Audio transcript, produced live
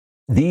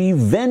The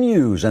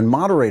venues and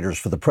moderators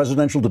for the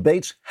presidential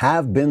debates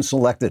have been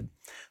selected.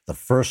 The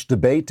first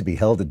debate, to be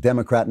held at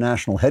Democrat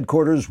National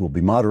Headquarters, will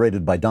be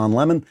moderated by Don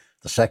Lemon.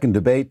 The second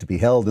debate, to be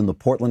held in the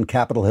Portland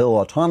Capitol Hill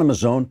Autonomous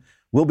Zone,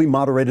 will be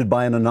moderated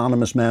by an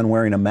anonymous man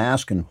wearing a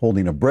mask and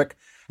holding a brick.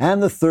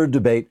 And the third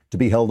debate, to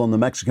be held on the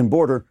Mexican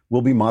border,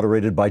 will be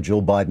moderated by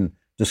Jill Biden,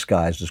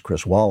 disguised as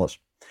Chris Wallace.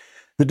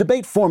 The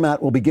debate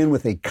format will begin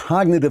with a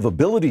cognitive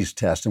abilities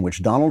test in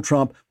which Donald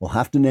Trump will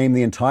have to name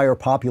the entire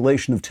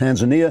population of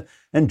Tanzania,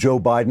 and Joe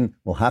Biden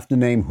will have to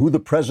name who the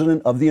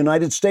president of the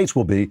United States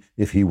will be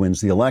if he wins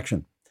the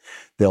election.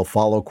 They'll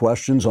follow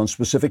questions on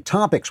specific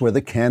topics where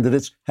the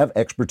candidates have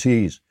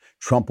expertise.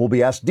 Trump will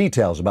be asked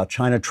details about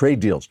China trade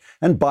deals,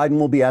 and Biden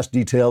will be asked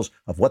details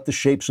of what the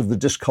shapes of the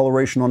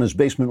discoloration on his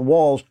basement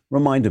walls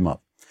remind him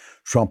of.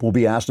 Trump will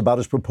be asked about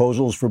his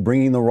proposals for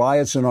bringing the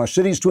riots in our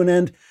cities to an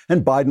end,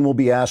 and Biden will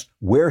be asked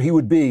where he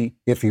would be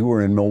if he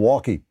were in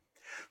Milwaukee.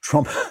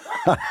 Trump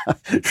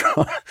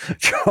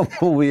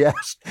will be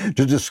asked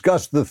to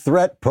discuss the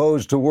threat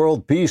posed to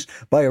world peace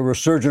by a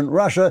resurgent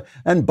Russia,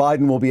 and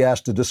Biden will be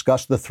asked to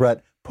discuss the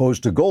threat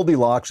posed to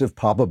Goldilocks if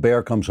Papa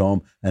Bear comes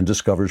home and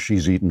discovers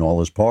she's eaten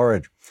all his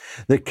porridge.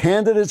 The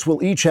candidates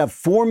will each have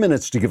 4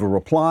 minutes to give a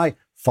reply,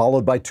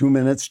 followed by 2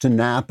 minutes to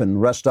nap and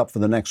rest up for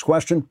the next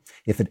question.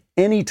 If at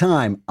any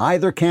time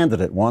either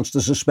candidate wants to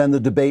suspend the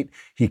debate,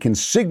 he can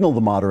signal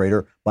the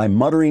moderator by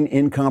muttering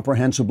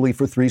incomprehensibly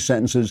for 3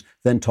 sentences,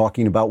 then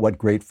talking about what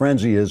great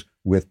friends he is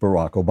with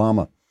Barack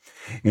Obama.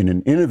 In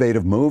an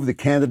innovative move, the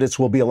candidates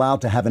will be allowed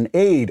to have an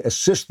aide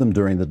assist them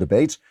during the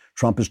debates.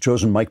 Trump has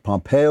chosen Mike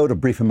Pompeo to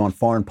brief him on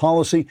foreign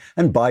policy,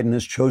 and Biden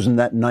has chosen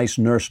that nice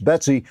nurse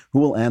Betsy, who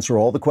will answer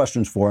all the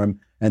questions for him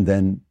and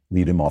then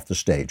lead him off the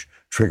stage.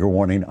 Trigger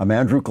warning, I'm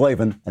Andrew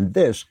Klavan, and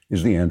this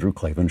is The Andrew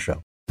Klavan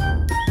Show.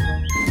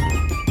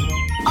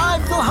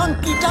 I feel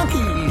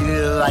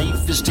hunky-dunky,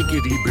 life is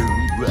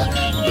tickety-boo.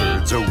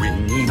 Birds are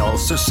winging,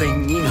 also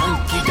singing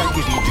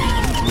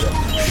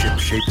hunky-dunky-doo.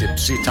 Ship-shaped,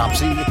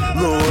 ipsy-topsy,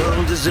 the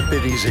world is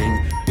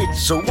zippity-zing.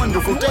 It's a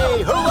wonderful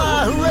day,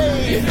 hurrah,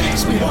 hooray! It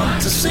makes me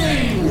want to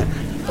sing.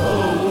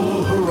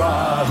 Oh,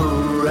 hurrah,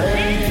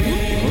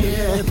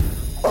 hooray!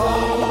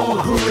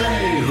 Oh,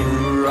 hooray,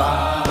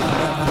 hurrah!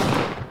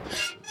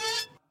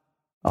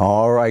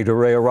 All right,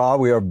 hooray, hurrah.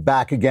 We are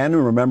back again.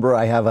 And remember,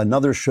 I have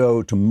another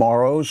show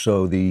tomorrow,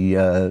 so the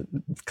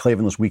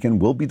Klavanless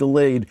Weekend will be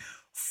delayed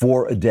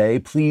for a day.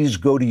 Please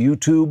go to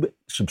YouTube,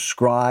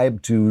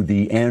 subscribe to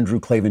the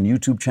Andrew Klavan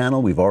YouTube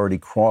channel. We've already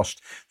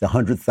crossed the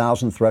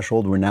 100,000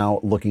 threshold. We're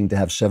now looking to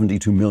have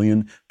 72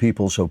 million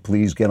people, so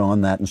please get on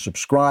that and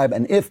subscribe.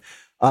 And if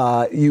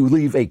you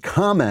leave a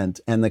comment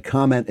and the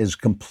comment is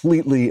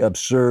completely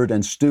absurd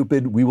and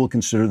stupid, we will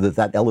consider that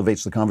that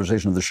elevates the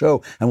conversation of the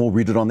show and we'll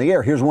read it on the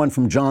air. Here's one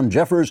from John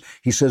Jeffers.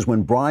 He says,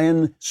 when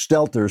Brian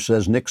Stelter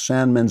says Nick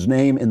Sandman's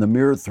name in the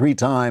mirror 3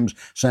 times,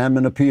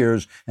 Sandman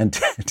appears and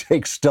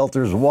takes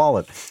Stelter's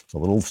wallet. It's a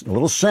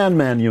little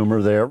Sandman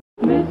humor there.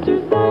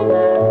 Mr.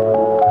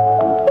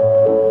 Sandman,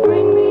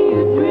 bring me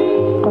a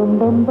dream. Bum,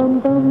 bum, bum,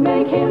 bum.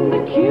 Make him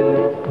the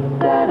cutest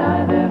that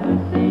I've ever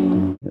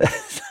seen.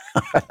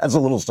 That's a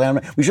little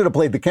Sandman. We should have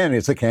played the candy.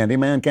 It's a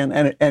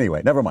Candyman.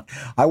 Anyway, never mind.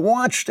 I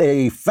watched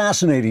a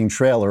fascinating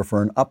trailer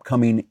for an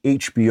upcoming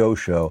HBO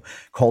show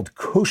called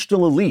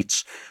Coastal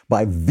Elites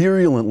by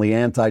virulently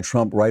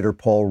anti-Trump writer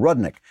Paul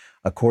Rudnick.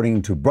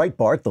 According to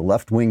Breitbart, the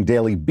left-wing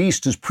Daily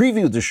Beast has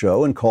previewed the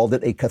show and called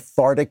it a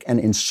cathartic and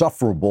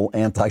insufferable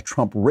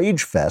anti-Trump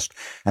rage fest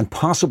and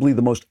possibly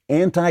the most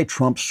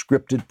anti-Trump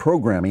scripted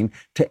programming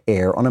to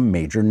air on a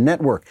major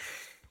network.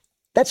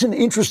 That's an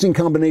interesting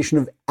combination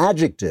of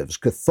adjectives: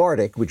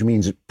 cathartic, which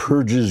means it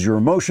purges your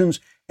emotions,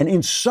 and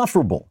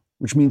insufferable,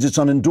 which means it's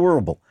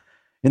unendurable.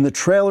 In the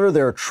trailer,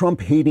 there are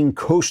Trump-hating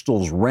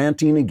coastals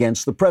ranting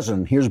against the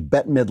president. Here's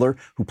Bette Midler,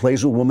 who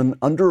plays a woman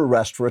under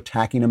arrest for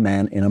attacking a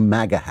man in a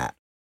MAGA hat.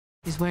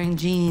 He's wearing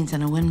jeans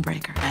and a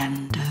windbreaker.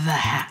 And the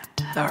hat,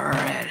 the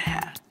red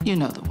hat. You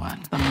know the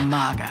one, the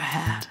MAGA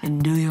hat in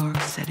New York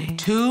City.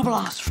 2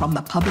 blocks from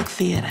the Public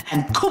Theater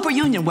and Cooper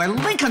Union, where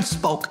Lincoln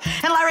spoke.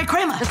 And Larry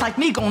Kramer, just like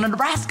me, going to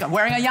Nebraska,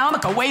 wearing a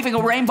yarmulke, waving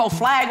a rainbow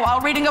flag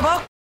while reading a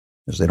book.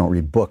 Because they don't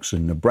read books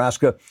in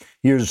Nebraska.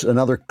 Here's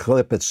another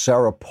clip. It's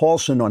Sarah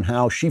Paulson on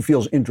how she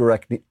feels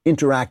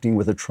interacting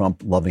with a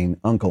Trump-loving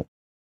uncle.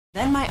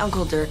 Then my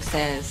Uncle Dirk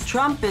says,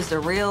 Trump is a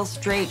real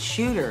straight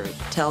shooter,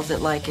 tells it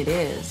like it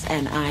is,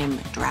 and I'm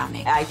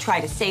drowning. I try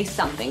to say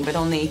something, but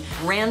only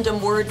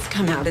random words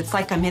come out. It's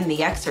like I'm in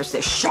The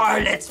Exorcist.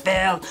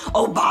 Charlottesville,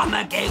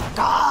 Obamagate,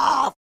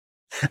 golf.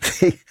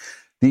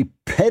 The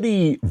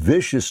petty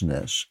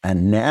viciousness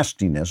and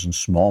nastiness and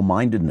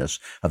small-mindedness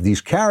of these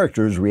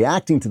characters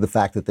reacting to the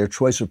fact that their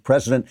choice of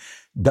president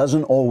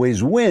doesn't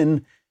always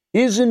win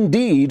is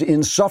indeed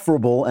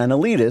insufferable and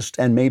elitist.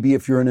 And maybe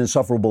if you're an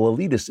insufferable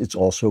elitist, it's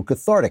also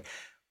cathartic.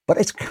 But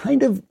it's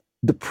kind of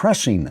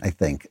depressing, I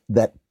think,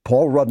 that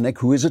Paul Rudnick,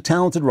 who is a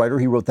talented writer,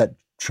 he wrote that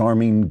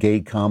charming gay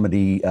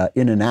comedy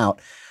In and Out.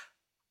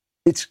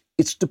 It's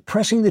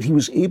depressing that he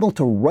was able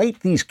to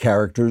write these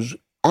characters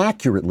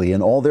accurately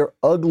in all their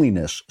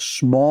ugliness,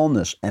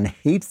 smallness, and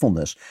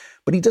hatefulness.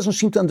 But he doesn't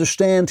seem to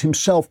understand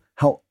himself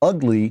how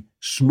ugly,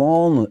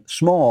 small,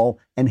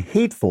 and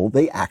hateful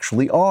they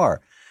actually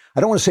are. I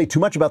don't want to say too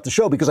much about the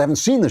show because I haven't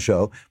seen the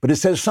show, but it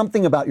says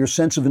something about your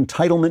sense of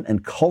entitlement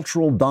and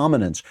cultural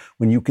dominance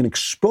when you can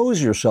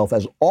expose yourself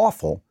as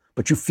awful,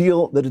 but you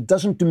feel that it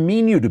doesn't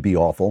demean you to be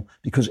awful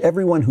because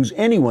everyone who's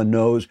anyone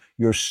knows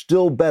you're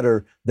still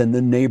better than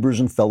the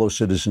neighbors and fellow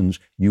citizens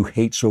you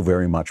hate so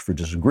very much for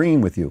disagreeing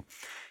with you.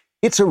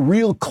 It's a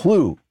real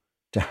clue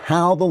to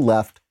how the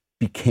left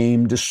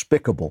became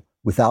despicable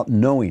without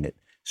knowing it,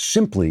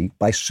 simply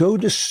by so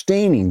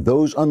disdaining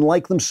those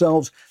unlike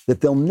themselves that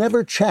they'll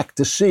never check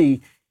to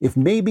see if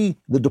maybe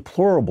the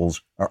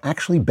deplorables are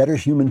actually better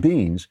human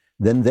beings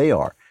than they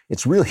are.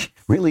 It's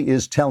really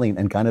is telling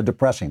and kind of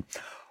depressing.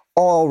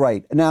 All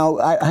right. Now,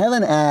 I have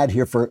an ad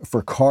here for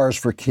Cars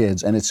for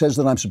Kids, and it says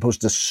that I'm supposed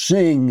to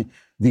sing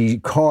the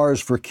Cars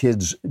for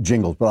Kids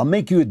jingles, but I'll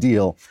make you a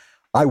deal.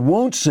 I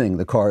won't sing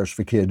the Cars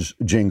for Kids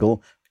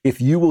jingle if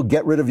you will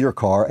get rid of your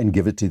car and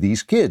give it to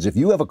these kids. If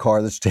you have a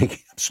car that's taking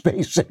up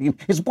space,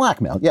 it's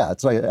blackmail. Yeah,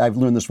 I've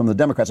learned this from the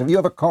Democrats. If you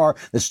have a car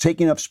that's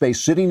taking up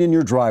space sitting in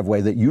your driveway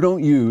that you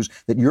don't use,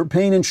 that you're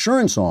paying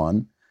insurance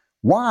on,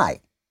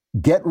 why?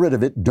 Get rid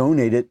of it.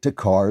 Donate it to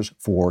Cars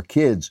for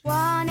Kids.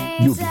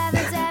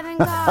 1-877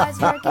 Cars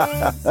for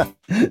Kids.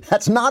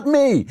 That's not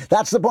me.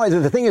 That's the point.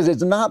 The thing is,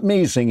 it's not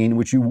me singing,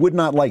 which you would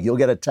not like. You'll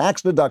get a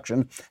tax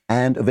deduction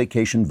and a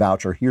vacation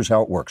voucher. Here's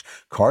how it works.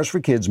 Cars for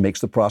Kids makes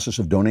the process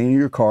of donating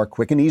your car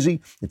quick and easy.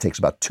 It takes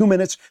about 2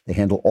 minutes. They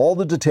handle all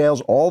the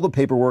details, all the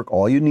paperwork.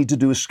 All you need to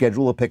do is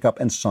schedule a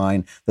pickup and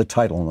sign the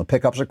title. And the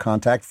pickups are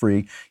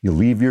contact-free. You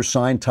leave your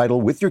signed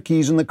title with your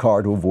keys in the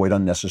car to avoid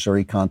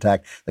unnecessary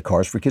contact. The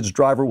Cars for Kids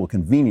driver will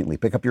conveniently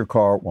pick up your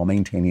car while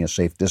maintaining a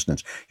safe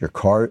distance. Your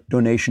car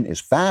donation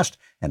is fast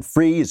and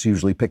free. It's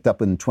usually picked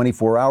up in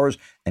 24 hours,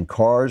 and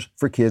Cars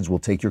for Kids will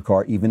take your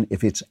car even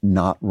if it's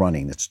not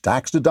running. It's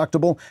tax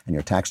deductible, and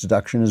your tax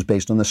deduction is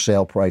based on the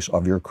sale price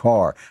of your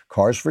car.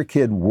 Cars for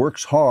Kids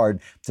works hard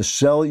to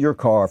sell your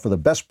car for the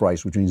best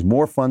price, which means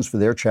more funds for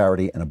their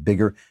charity and a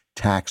bigger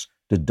tax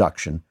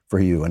deduction for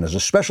you. And as a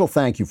special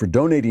thank you for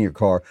donating your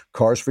car,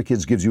 Cars for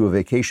Kids gives you a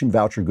vacation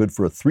voucher good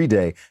for a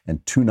 3-day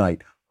and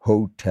 2-night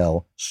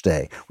hotel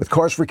stay. With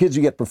Cars for Kids,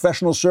 you get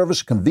professional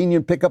service, a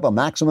convenient pickup, a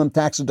maximum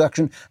tax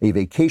deduction, a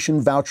vacation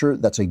voucher.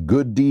 That's a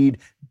good deed.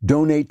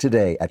 Donate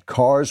today at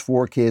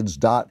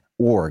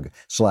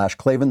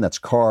carsforkids.org/Klavan. That's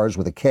cars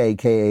with a K,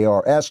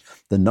 K-A-R-S,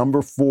 the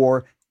number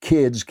 4,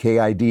 kids,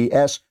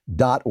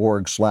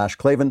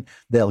 KIDS.org/Klavan.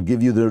 They'll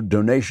give you the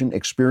donation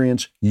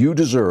experience you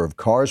deserve.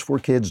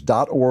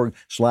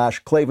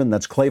 carsforkids.org/Klavan.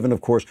 That's Klavan,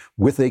 of course,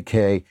 with a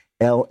K,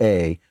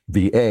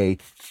 L-A-V-A,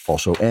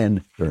 also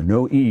N. There are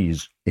no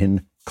E's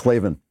in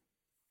Klavan.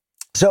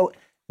 So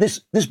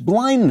this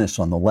blindness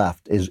on the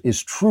left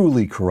is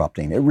truly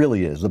corrupting. It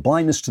really is. The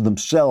blindness to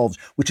themselves,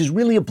 which is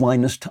really a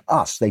blindness to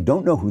us. They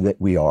don't know who that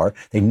we are.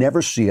 They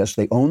never see us.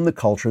 They own the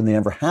culture, and they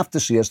never have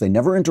to see us. They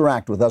never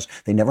interact with us.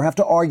 They never have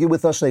to argue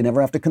with us. They never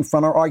have to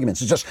confront our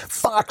arguments. It's just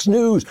Fox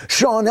News,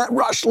 Sean,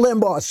 Rush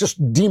Limbaugh. It's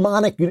just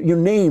demonic. Your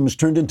names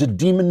turned into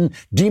demon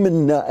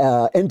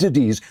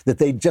entities that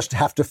they just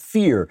have to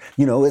fear.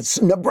 You know, it's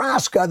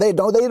Nebraska. They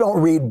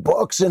don't read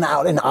books, and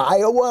out in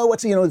Iowa,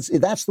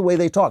 that's the way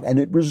they talk, and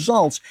it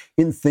results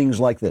in things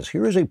like this.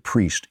 Here is a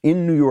priest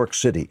in New York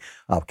City,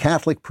 a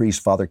Catholic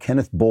priest, Father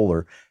Kenneth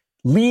Bowler,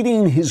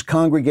 leading his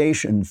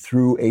congregation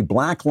through a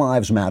Black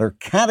Lives Matter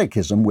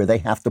catechism where they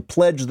have to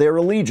pledge their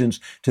allegiance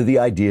to the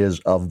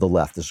ideas of the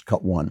left. This is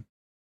cut 1.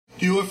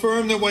 Do you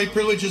affirm that white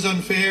privilege is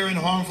unfair and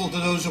harmful to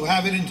those who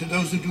have it and to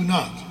those who do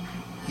not?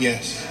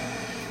 Yes.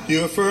 Do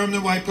you affirm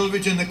that white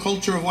privilege and the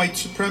culture of white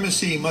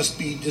supremacy must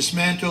be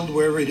dismantled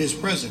wherever it is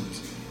present?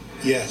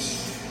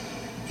 Yes.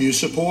 Do you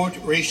support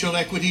racial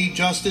equity,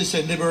 justice,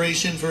 and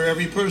liberation for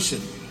every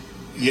person?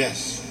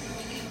 Yes.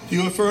 Do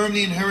you affirm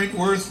the inherent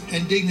worth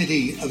and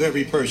dignity of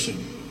every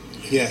person?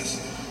 Yes.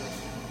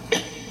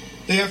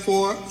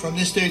 Therefore, from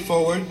this day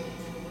forward,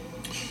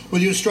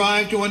 will you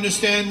strive to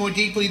understand more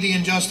deeply the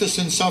injustice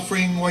and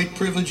suffering white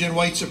privilege and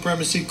white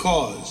supremacy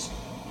cause?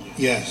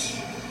 Yes.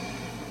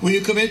 Will you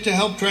commit to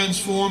help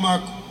transform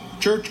our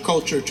church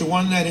culture to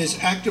one that is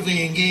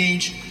actively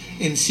engaged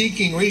in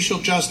seeking racial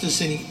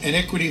justice and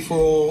equity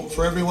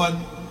for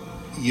everyone?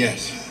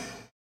 Yes.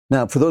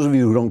 Now, for those of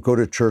you who don't go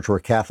to church or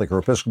a Catholic or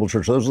Episcopal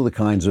church, those are the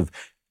kinds of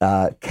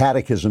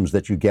catechisms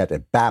that you get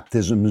at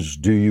baptisms.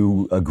 Do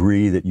you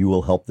agree that you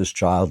will help this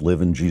child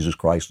live in Jesus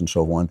Christ, and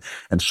so on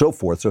and so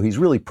forth? So he's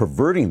really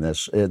perverting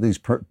this. He's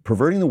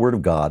perverting the Word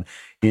of God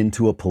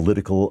into a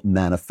political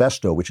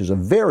manifesto, which is a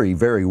very,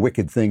 very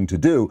wicked thing to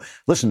do.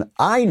 Listen,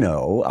 I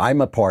know I'm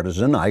a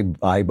partisan. I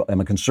am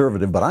a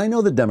conservative, but I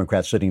know the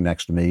Democrat sitting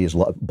next to me is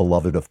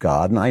beloved of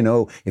God. And I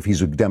know if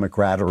he's a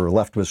Democrat or a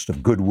leftist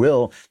of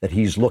goodwill, that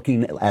he's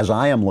looking, as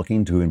I am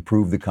looking, to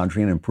improve the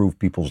country and improve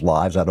people's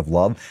lives out of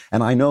love.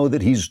 And I know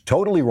that he's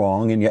totally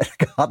wrong, and yet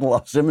God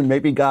loves him, and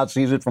maybe God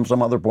sees it from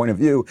some other point of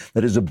view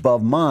that is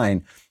above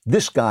mine.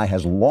 This guy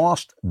has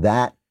lost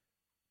that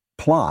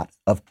plot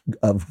of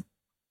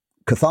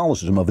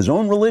Catholicism, of his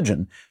own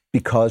religion,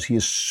 because he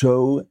is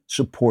so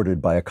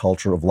supported by a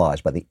culture of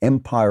lies, by the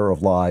empire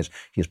of lies.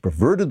 He has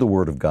perverted the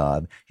word of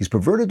God. He's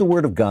perverted the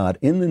word of God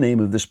in the name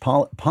of this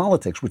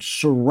politics, which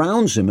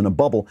surrounds him in a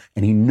bubble,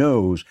 and he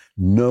knows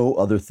no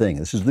other thing.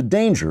 This is the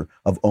danger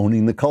of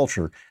owning the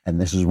culture, and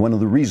this is one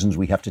of the reasons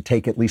we have to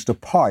take at least a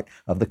part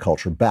of the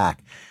culture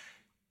back.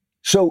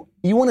 So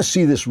you want to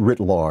see this writ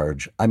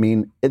large. I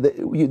mean,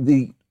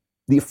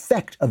 the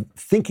effect of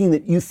thinking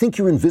that you think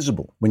you're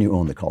invisible when you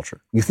own the culture.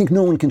 You think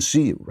no one can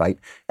see you, right?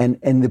 And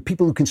the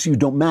people who can see you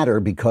don't matter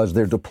because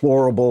they're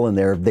deplorable and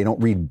they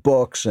don't read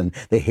books and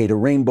they hate a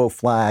rainbow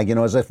flag,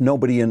 as if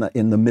nobody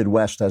in the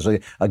Midwest has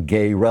a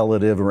gay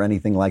relative or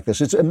anything like this.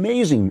 It's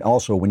amazing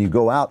also when you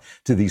go out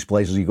to these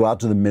places, you go out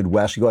to the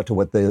Midwest, you go out to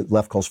what the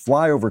left calls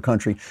flyover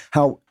country,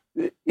 how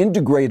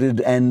integrated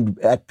and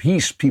at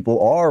peace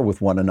people are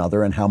with one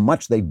another and how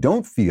much they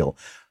don't feel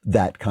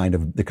the kind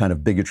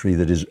of bigotry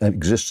that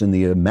exists in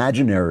the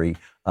imaginary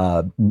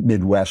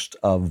Midwest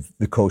of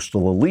the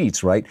coastal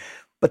elites, right?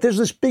 But there's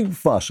this big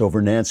fuss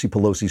over Nancy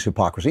Pelosi's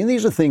hypocrisy. And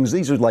these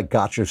are like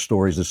gotcha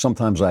stories that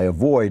sometimes I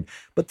avoid.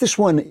 But this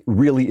one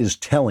really is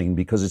telling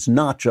because it's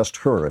not just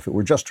her. If it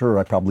were just her,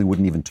 I probably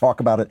wouldn't even talk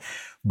about it.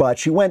 But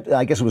she went,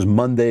 I guess it was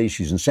Monday,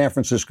 she's in San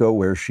Francisco,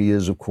 where she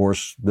is, of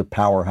course, the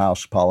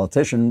powerhouse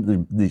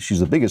politician. She's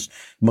the biggest,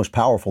 most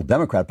powerful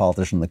Democrat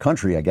politician in the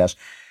country, I guess.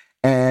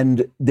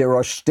 And there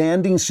are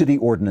standing city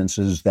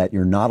ordinances that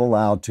you're not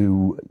allowed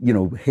to,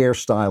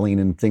 hairstyling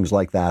and things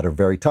like that are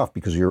very tough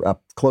because you're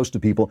up close to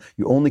people.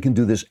 You only can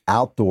do this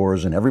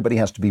outdoors and everybody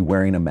has to be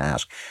wearing a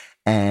mask.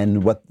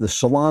 And what the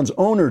salon's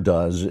owner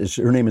does is,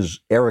 her name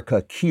is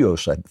Erica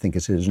Kios, I think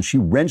it is, and she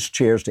rents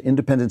chairs to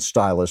independent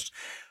stylists.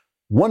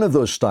 One of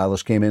those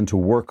stylists came in to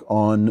work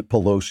on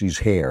Pelosi's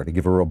hair to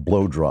give her a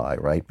blow dry,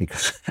 right?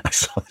 Because I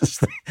saw this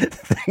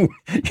thing,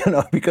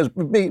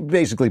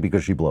 basically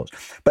because she blows.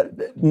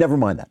 But never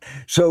mind that.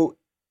 So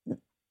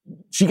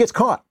she gets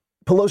caught.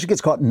 Pelosi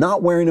gets caught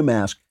not wearing a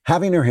mask,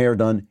 having her hair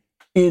done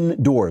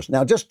indoors.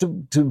 Now, just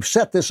to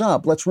set this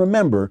up, let's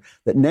remember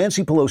that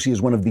Nancy Pelosi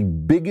is one of the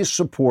biggest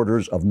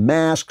supporters of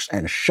masks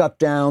and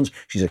shutdowns.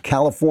 She's a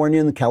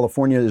Californian.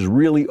 California is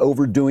really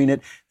overdoing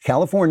it.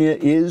 California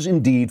is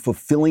indeed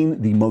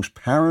fulfilling the most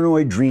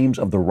paranoid dreams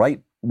of the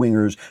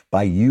right-wingers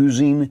by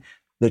using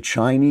the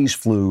Chinese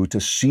flu to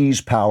seize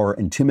power,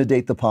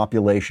 intimidate the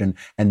population,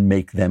 and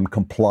make them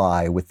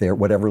comply with their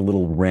whatever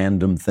little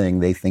random thing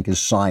they think is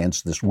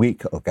science this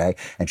week, okay?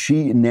 And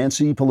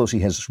Nancy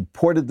Pelosi, has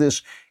supported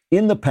this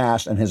in the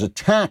past and has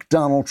attacked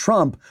Donald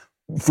Trump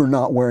for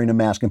not wearing a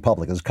mask in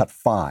public. Has cut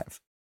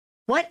 5.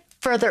 What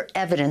further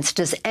evidence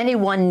does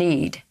anyone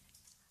need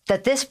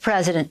that this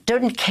president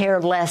didn't care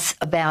less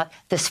about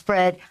the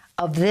spread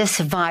of this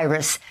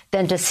virus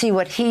than to see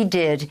what he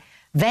did,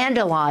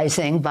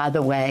 vandalizing, by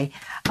the way,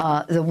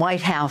 the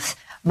White House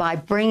by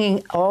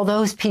bringing all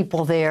those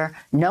people there,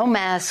 no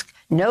mask,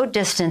 no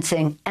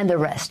distancing, and the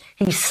rest.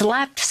 He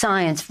slapped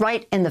science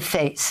right in the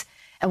face.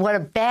 And what a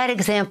bad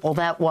example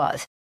that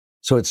was.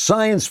 So it's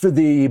science for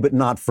thee, but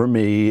not for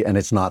me, and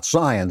it's not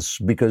science,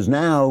 because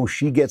now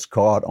she gets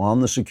caught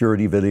on the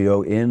security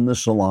video in the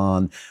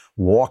salon,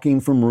 walking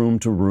from room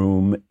to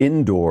room,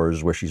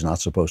 indoors, where she's not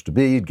supposed to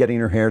be, getting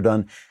her hair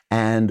done,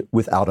 and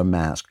without a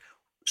mask.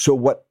 So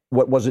what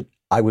was it?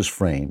 I was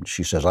framed.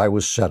 She says, I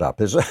was set up.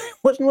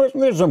 Wasn't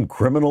there some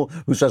criminal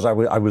who says I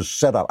was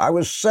set up? I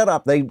was set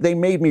up. They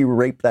made me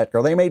rape that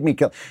girl. They made me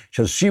kill.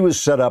 She was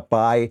set up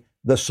by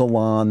the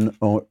salon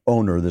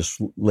owner,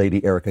 this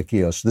lady, Erica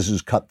Kios. This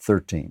is cut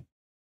 13.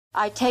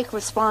 I take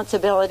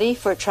responsibility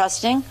for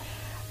trusting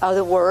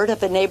the word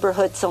of a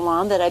neighborhood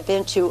salon that I've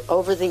been to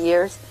over the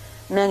years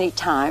many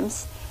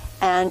times,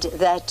 and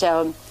that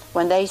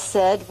when they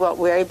said, well,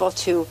 we're able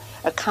to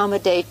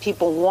accommodate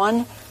people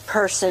one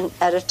person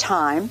at a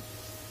time,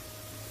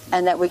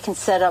 and that we can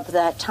set up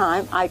that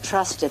time, I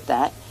trusted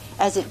that.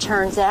 As it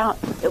turns out,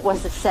 it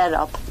was a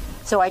setup.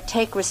 So I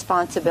take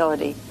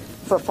responsibility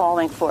for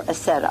falling for a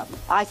setup.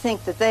 I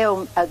think that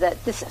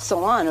that this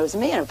salon owes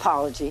me an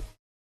apology.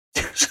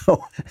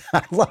 So,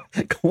 I love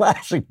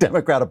classic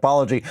Democrat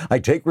apology. I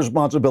take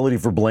responsibility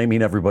for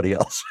blaming everybody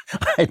else.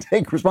 I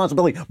take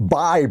responsibility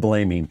by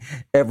blaming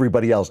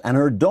everybody else. And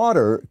her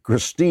daughter,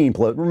 Christine,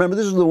 remember,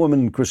 this is the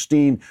woman,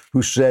 Christine,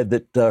 who said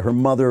that her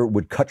mother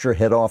would cut your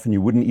head off and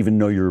you wouldn't even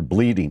know you're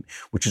bleeding,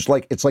 which is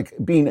it's like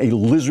being a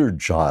lizard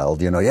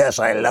child. Yes,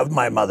 I love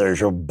my mother.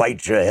 She'll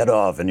bite your head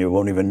off and you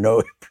won't even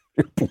know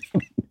you're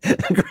bleeding.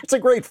 It's a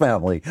great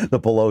family, the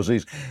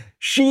Pelosi's.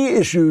 She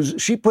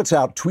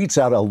tweets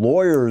out a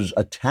lawyer's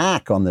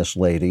attack on this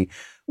lady,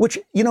 which,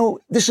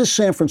 this is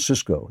San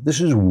Francisco. This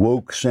is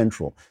woke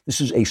central.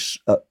 This is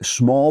a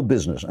small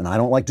business. And I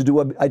don't like to do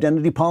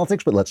identity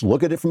politics, but let's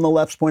look at it from the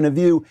left's point of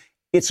view.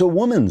 It's a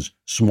woman's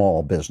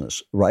small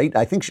business, right?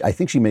 I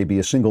think she may be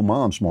a single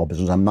mom small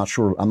business. I'm not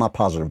sure. I'm not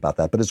positive about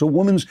that. But it's a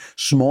woman's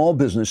small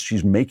business.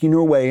 She's making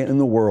her way in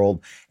the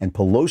world. And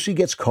Pelosi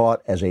gets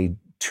caught as a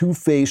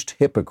two-faced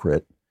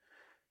hypocrite.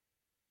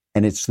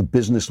 And it's the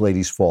business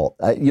lady's fault.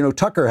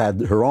 Tucker had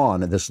her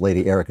on, this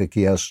lady, Erica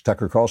Kios,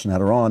 Tucker Carlson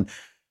had her on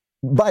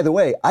by the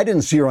way, I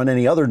didn't see her on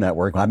any other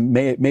network.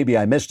 Maybe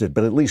I missed it,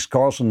 but at least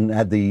Carlson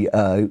had the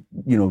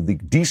the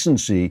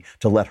decency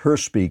to let her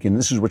speak, and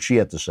this is what she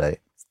had to say.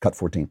 Cut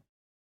 14.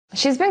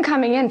 She's been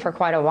coming in for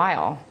quite a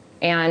while,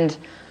 and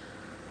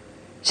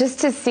just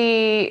to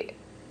see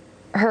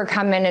her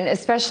come in, and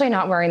especially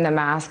not wearing the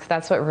mask,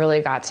 that's what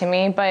really got to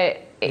me.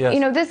 But Yes.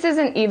 you know, this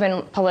isn't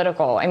even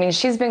political. I mean,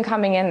 she's been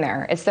coming in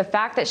there. It's the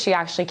fact that she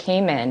actually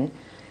came in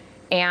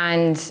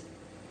and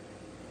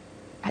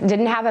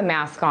didn't have a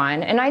mask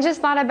on. And I just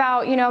thought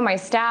about, you know, my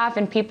staff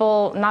and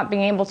people not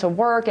being able to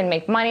work and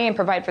make money and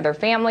provide for their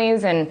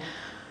families. And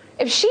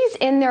if she's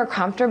in there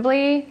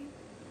comfortably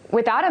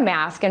without a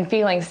mask and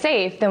feeling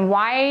safe, then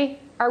why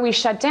are we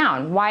shut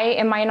down? Why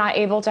am I not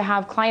able to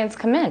have clients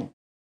come in?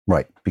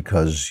 Right,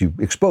 because you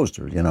exposed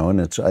her, and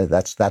it's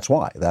that's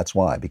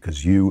why,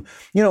 because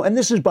and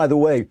this is, by the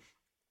way,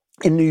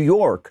 in New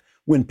York,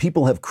 when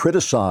people have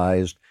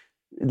criticized,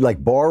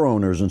 like bar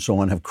owners and so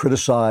on, have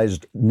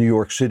criticized New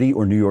York City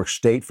or New York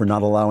State for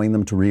not allowing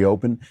them to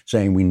reopen,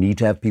 saying we need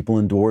to have people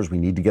indoors, we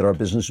need to get our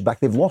businesses back.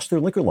 They've lost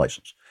their liquor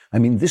license. I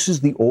mean, this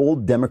is the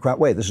old Democrat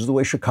way. This is the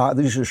way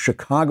these are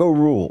Chicago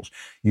rules.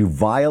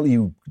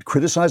 You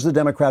criticize the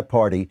Democrat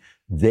Party,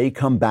 they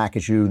come back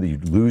at you. You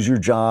lose your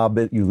job.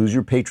 You lose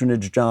your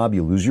patronage job.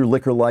 You lose your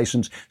liquor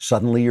license.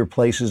 Suddenly your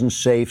place isn't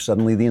safe.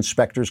 Suddenly the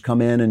inspectors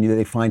come in and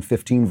they find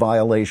 15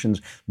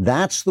 violations.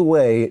 That's the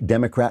way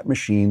Democrat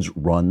machines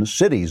run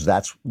cities.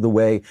 That's the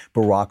way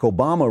Barack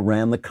Obama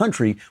ran the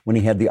country when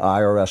he had the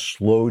IRS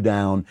slow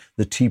down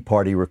the Tea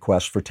Party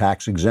request for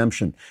tax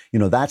exemption.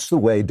 That's the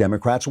way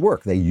Democrats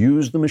work. They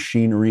use the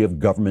machinery of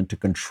government to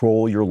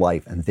control your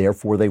life, and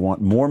therefore they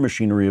want more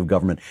machinery of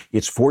government.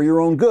 It's for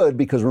your own good,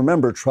 because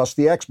remember, trust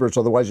the experts,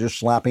 otherwise you're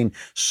slapping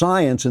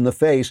science in the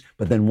face.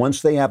 But then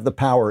once they have the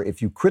power,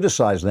 if you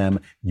criticize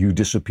them, you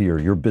disappear.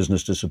 Your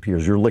business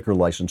disappears. Your liquor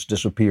license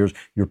disappears.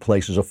 Your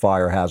place is a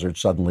fire hazard.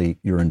 Suddenly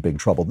you're in big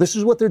trouble. This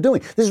is what they're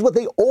doing. This is what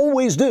they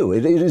always do.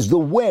 It is the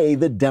way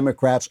that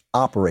Democrats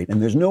operate.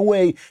 And there's no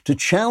way to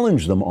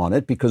challenge them on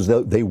it, because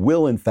they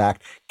will, in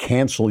fact,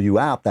 cancel you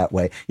out that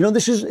way.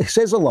 This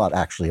says a lot,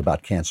 actually,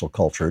 about cancel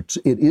culture.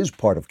 It is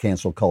part of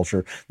cancel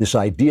culture, this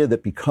idea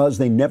that because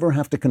they never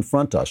have to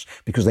confront us,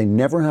 because they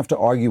never have to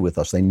argue with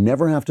us, they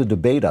never have to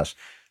debate us,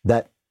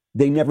 that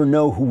they never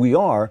know who we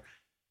are.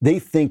 They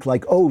think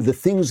like, oh, the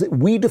things that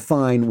we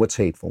define what's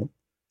hateful.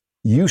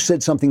 You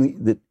said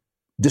something that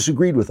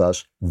disagreed with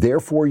us,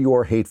 therefore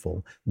you're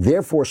hateful,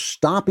 therefore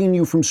stopping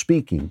you from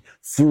speaking,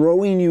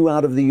 throwing you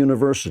out of the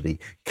university,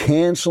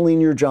 canceling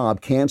your job,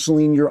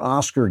 canceling your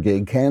Oscar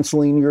gig,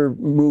 canceling your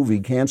movie,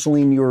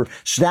 canceling your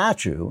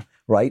statue,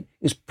 right,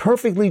 is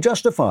perfectly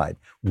justified.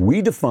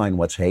 We define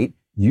what's hate.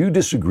 You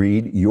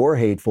disagreed. You're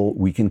hateful.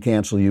 We can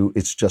cancel you.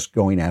 It's just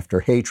going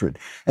after hatred.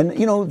 And,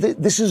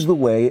 this is the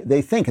way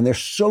they think. And they're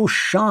so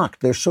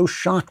shocked. They're so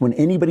shocked when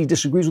anybody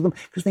disagrees with them,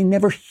 because they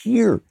never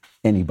hear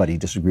anybody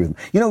disagree with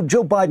them.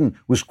 Joe Biden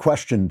was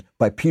questioned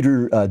by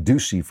Peter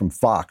Doocy from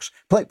Fox.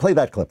 Play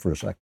that clip for a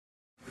sec.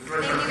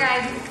 Thank you,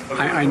 guys.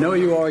 I know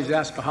you always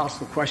ask a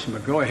hostile question,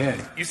 but go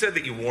ahead. You said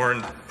that you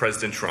warned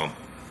President Trump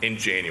in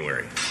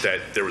January that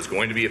there was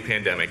going to be a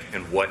pandemic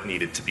and what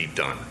needed to be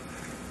done.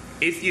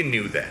 If you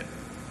knew that,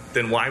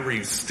 then why were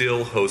you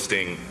still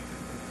hosting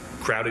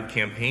crowded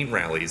campaign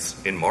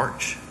rallies in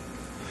March?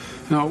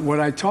 No, what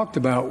I talked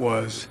about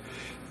was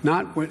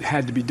not what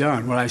had to be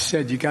done. What I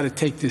said, you got to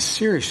take this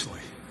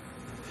seriously.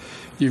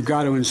 You've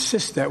got to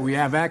insist that we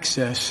have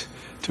access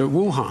to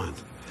Wuhan.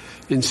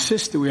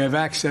 Insist that we have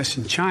access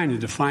in China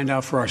to find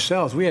out for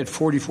ourselves. We had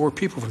 44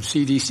 people from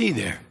CDC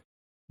there.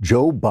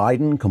 Joe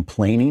Biden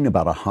complaining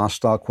about a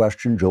hostile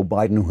question. Joe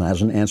Biden, who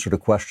hasn't answered a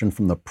question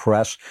from the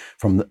press,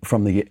 from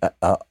the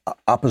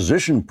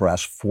opposition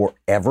press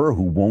forever,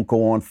 who won't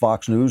go on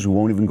Fox News, who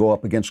won't even go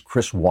up against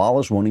Chris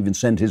Wallace, won't even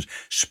send his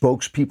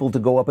spokespeople to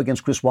go up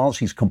against Chris Wallace.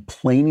 He's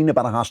complaining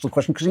about a hostile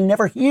question because he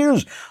never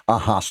hears a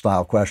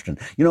hostile question.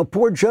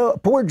 Poor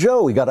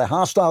Joe, he got a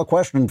hostile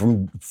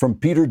question from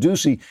Peter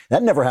Doocy.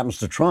 That never happens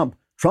to Trump.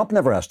 Trump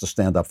never has to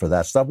stand up for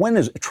that stuff. When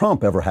has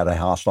Trump ever had a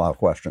hostile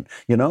question?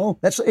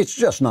 It's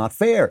just not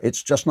fair.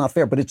 It's just not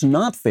fair. But it's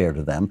not fair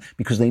to them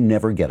because they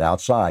never get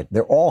outside.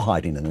 They're all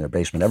hiding in their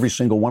basement, every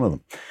single one of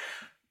them.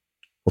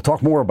 We'll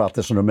talk more about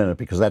this in a minute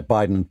because that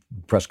Biden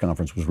press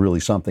conference was really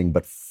something.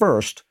 But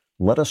first,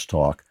 let us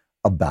talk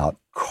about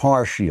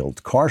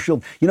CarShield.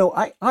 CarShield,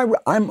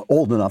 I'm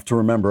old enough to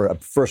remember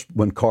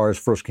when cars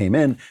first came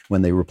in,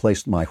 when they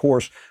replaced my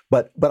horse.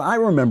 But I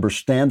remember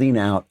standing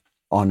out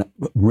on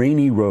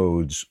rainy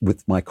roads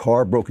with my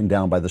car broken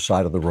down by the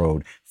side of the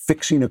road,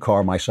 fixing a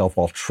car myself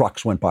while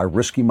trucks went by,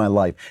 risking my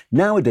life.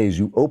 Nowadays,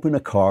 you open a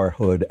car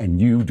hood and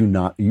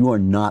you are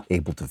not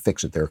able to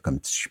fix it. There are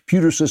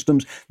computer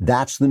systems.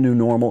 That's the new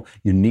normal.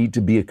 You need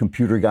to be a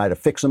computer guy to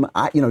fix them.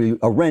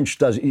 A wrench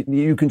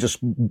you can just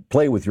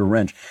play with your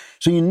wrench.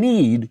 So you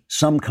need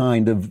some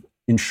kind of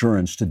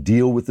insurance to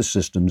deal with the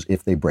systems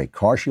if they break.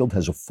 CarShield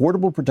has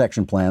affordable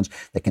protection plans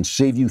that can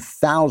save you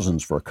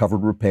thousands for a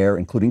covered repair,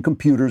 including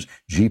computers,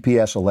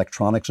 GPS,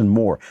 electronics, and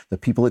more. The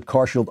people at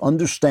CarShield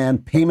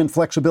understand payment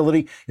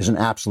flexibility is an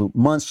absolute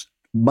must,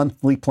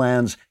 Monthly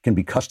plans can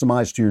be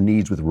customized to your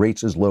needs with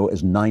rates as low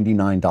as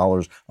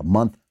 $99 a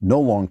month. No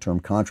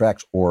long-term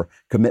contracts or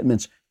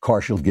commitments.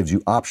 CarShield gives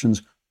you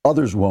options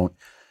others won't.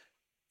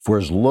 For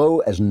as low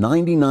as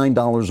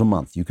 $99 a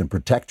month, you can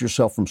protect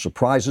yourself from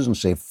surprises and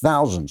save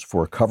thousands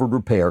for a covered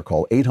repair.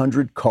 Call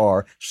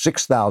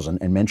 800-CAR-6000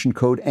 and mention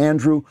code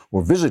Andrew,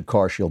 or visit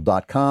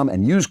carshield.com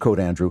and use code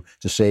Andrew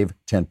to save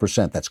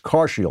 10%. That's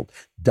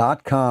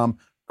carshield.com,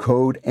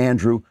 code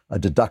Andrew. A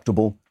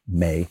deductible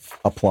may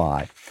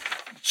apply.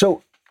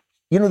 So,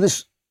 you know,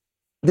 this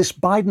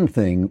Biden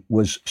thing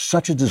was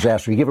such a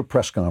disaster. He gave a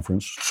press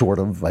conference, sort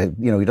of.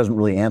 He doesn't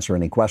really answer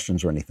any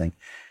questions or anything.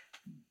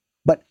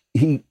 But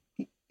he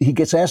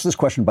gets asked this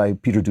question by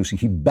Peter Doocy.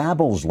 He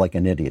babbles like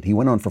an idiot. He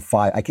went on for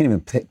I can't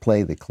even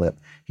play the clip.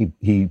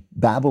 He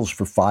babbles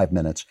for 5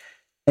 minutes.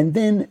 And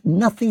then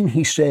nothing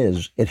he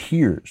says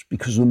adheres,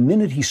 because the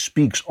minute he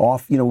speaks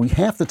off,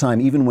 half the time,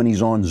 even when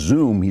he's on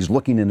Zoom, he's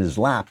looking in his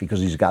lap because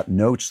he's got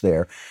notes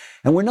there.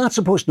 And we're not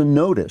supposed to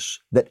notice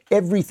that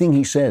everything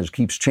he says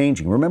keeps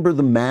changing. Remember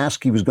the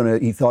mask?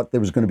 He thought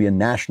there was going to be a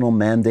national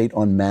mandate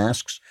on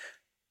masks.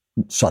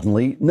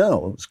 Suddenly,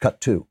 no, it was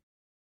cut to.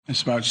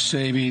 It's about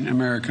saving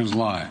Americans'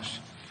 lives.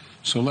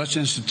 So let's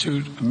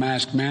institute a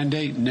mask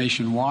mandate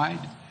nationwide,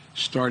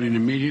 starting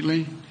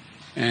immediately,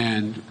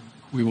 and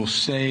we will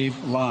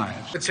save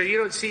lives. But so you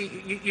don't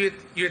see, you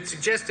had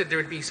suggested there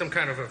would be some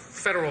kind of a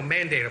federal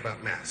mandate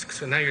about masks.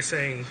 So now you're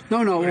saying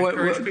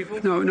encourage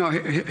people? No.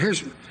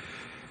 Here's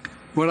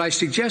what I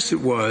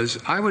suggested was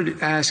I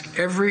would ask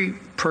every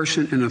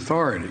person in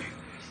authority.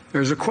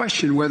 There's a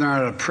question whether or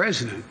not a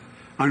president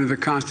under the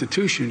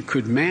Constitution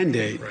could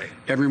mandate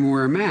everyone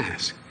wear a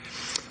mask.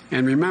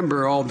 And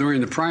remember, all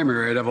during the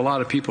primary, I'd have a lot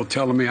of people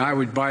telling me I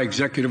would, by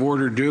executive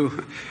order,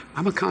 do.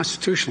 I'm a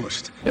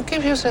constitutionalist. You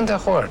keep using the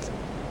word.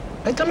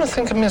 I don't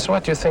think it means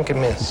what you think it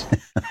means.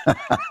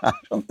 I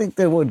don't think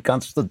the word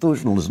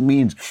constitutionalist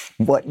means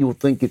what you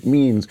think it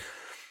means.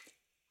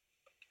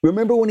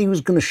 Remember when he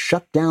was going to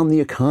shut down the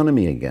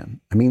economy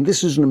again? I mean,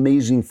 this is an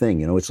amazing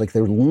thing. It's like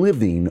they're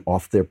living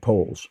off their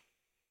polls.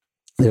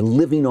 They're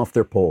living off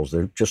their polls.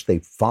 They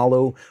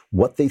follow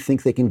what they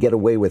think they can get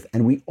away with.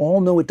 And we all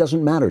know it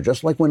doesn't matter.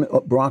 Just like when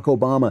Barack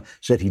Obama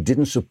said he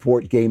didn't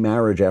support gay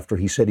marriage after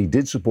he said he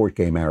did support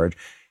gay marriage,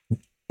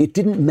 it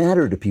didn't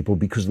matter to people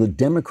because the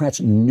Democrats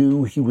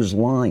knew he was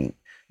lying.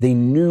 They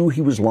knew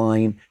he was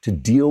lying to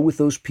deal with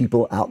those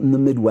people out in the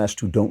Midwest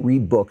who don't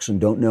read books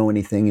and don't know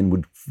anything and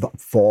would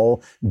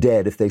fall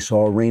dead if they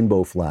saw a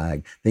rainbow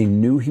flag. They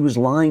knew he was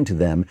lying to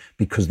them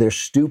because they're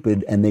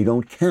stupid and they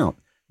don't count.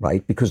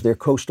 Right? Because they're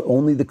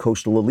only the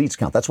coastal elites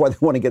count. That's why they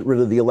want to get rid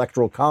of the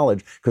Electoral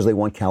College, because they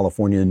want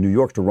California and New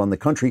York to run the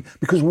country.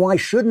 Because why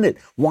shouldn't it?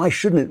 Why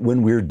shouldn't it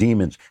when we're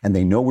demons? And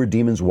they know we're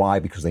demons. Why?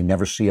 Because they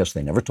never see us.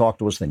 They never talk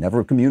to us. They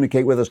never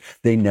communicate with us.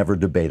 They never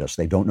debate us.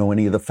 They don't know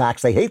any of the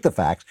facts. They hate the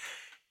facts.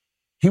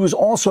 He was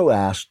also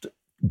asked,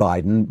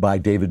 Biden, by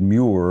David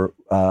Muir,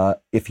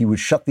 if he would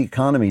shut the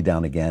economy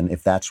down again,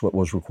 if that's what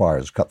was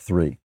required. It's cut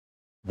 3.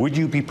 Would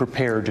you be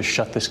prepared to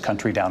shut this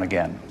country down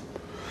again?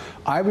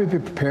 I would be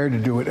prepared to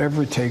do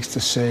whatever it takes to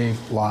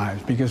save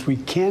lives, because we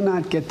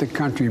cannot get the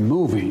country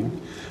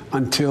moving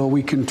until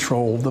we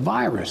control the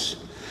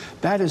virus.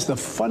 That is the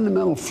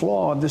fundamental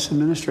flaw of this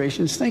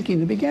administration's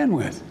thinking to begin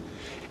with.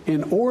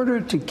 In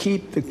order to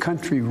keep the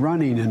country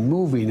running and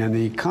moving and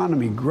the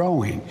economy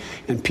growing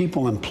and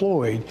people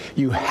employed,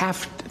 you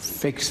have to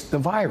fix the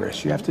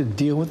virus. You have to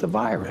deal with the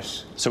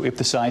virus. So if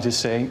the scientists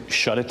say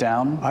shut it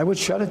down? I would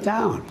shut it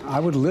down. I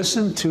would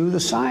listen to the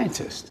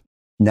scientists.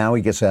 Now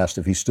he gets asked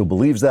if he still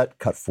believes that.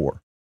 Cut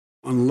 4.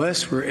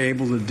 Unless we're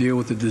able to deal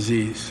with the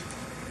disease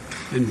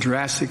and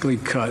drastically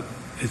cut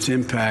its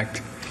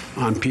impact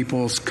on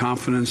people's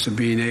confidence of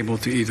being able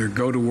to either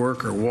go to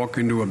work or walk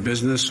into a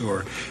business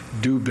or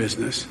do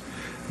business,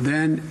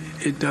 then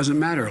it doesn't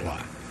matter a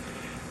lot.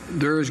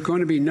 There is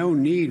going to be no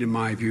need, in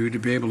my view, to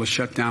be able to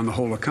shut down the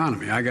whole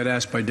economy. I got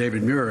asked by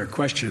David Muir a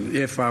question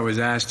if I was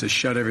asked to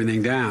shut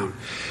everything down.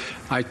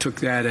 I took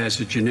that as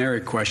a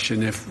generic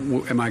question.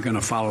 Am I going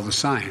to follow the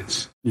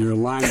science? You're a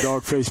lying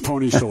dog-faced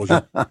pony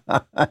soldier.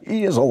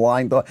 He is a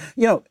lying dog.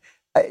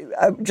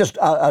 I'll just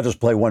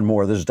play one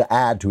more. This is to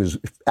add to his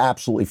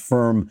absolutely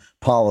firm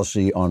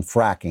policy on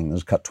fracking. This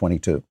is cut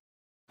 22.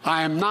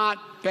 I am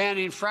not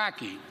banning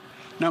fracking,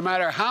 no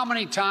matter how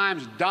many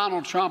times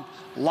Donald Trump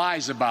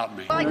lies about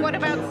me. Like, what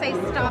about, say,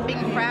 stopping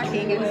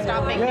fracking and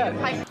stopping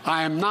new pipe?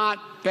 I am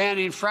not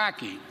banning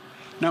fracking,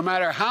 no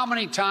matter how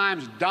many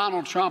times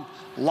Donald Trump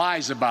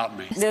lies about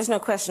me. There's no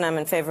question I'm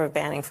in favor of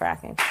banning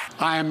fracking.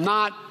 I am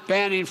not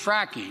banning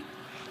fracking,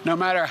 no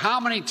matter how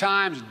many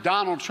times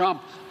Donald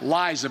Trump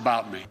lies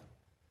about me.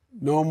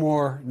 No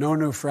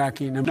new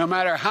fracking. No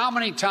matter how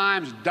many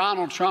times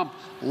Donald Trump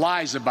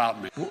lies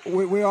about me.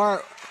 We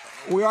are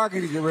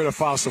going to get rid of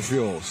fossil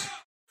fuels.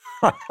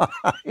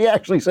 He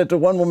actually said to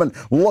one woman,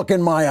 look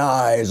in my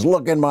eyes,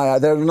 look in my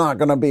eyes. There's not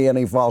going to be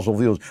any fossil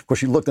fuels. Of course,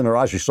 she looked in her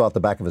eyes. She saw at the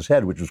back of his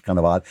head, which was kind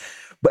of odd.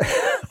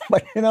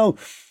 But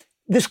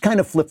this kind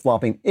of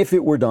flip-flopping, if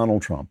it were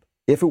Donald Trump,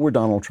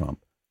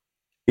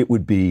 it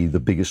would be the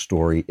biggest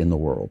story in the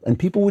world. And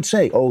people would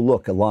say, oh,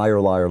 look, a liar,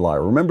 liar,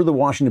 liar. Remember the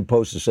Washington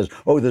Post that says,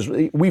 oh,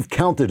 we've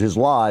counted his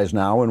lies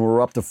now, and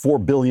we're up to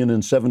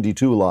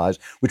 4,072,000,000 lies,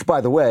 which,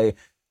 by the way,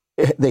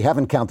 they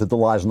haven't counted the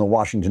lies in the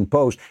Washington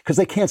Post because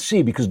they can't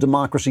see, because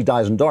democracy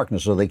dies in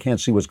darkness, so they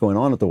can't see what's going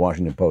on at the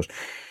Washington Post.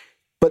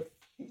 But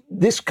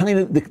this kind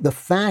of, the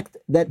fact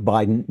that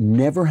Biden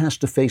never has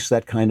to face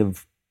that kind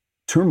of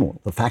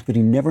turmoil, the fact that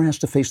he never has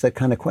to face that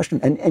kind of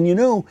question, and you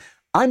know,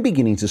 I'm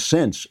beginning to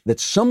sense that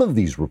some of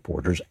these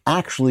reporters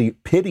actually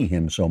pity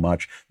him so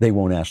much they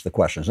won't ask the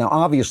questions. Now,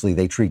 obviously,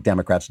 they treat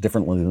Democrats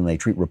differently than they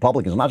treat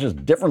Republicans. Not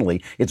just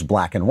differently, it's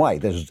black and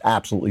white. There's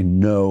absolutely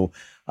no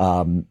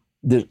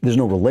there's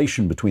no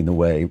relation between the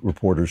way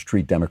reporters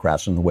treat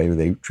Democrats and the way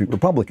they treat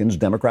Republicans.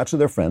 Democrats are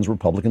their friends.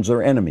 Republicans are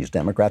their enemies.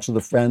 Democrats are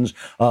the friends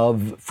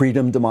of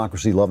freedom,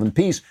 democracy, love, and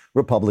peace.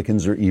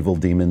 Republicans are evil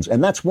demons.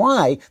 And that's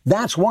why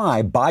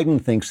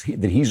Biden thinks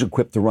that he's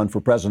equipped to run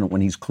for president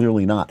when he's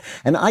clearly not.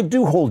 And I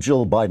do hold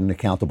Jill Biden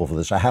accountable for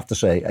this. I have to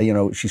say, you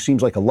know, she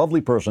seems like a lovely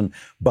person,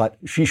 but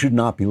she should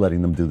not be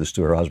letting them do this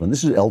to her husband.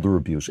 This is elder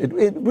abuse. It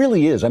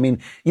really is. I mean,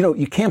 you know,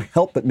 you can't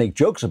help but make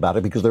jokes about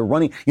it because they're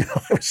running. You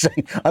know,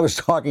 I was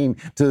talking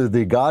to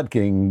the God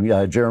King,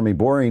 Jeremy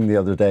Boring, the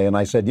other day, and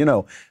I said, you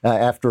know,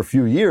 after a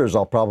few years,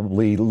 I'll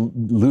probably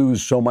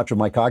lose so much of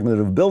my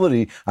cognitive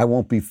ability, I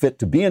won't be fit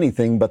to be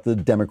anything but the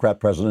Democrat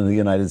president of the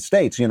United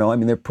States. You know, I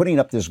mean, they're putting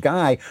up this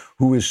guy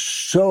who is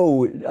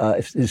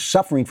is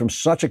suffering from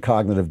such a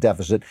cognitive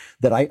deficit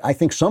that I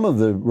think some of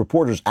the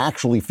reporters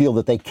actually feel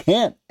that they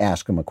can't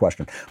ask him a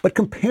question. But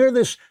compare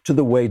this to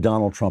the way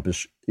Donald Trump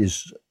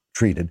is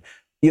treated.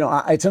 You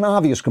know, it's an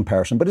obvious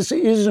comparison, but it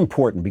is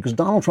important because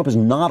Donald Trump is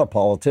not a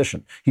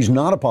politician. He's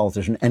not a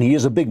politician, and he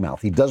is a big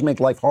mouth. He does make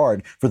life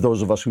hard for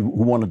those of us who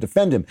want to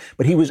defend him.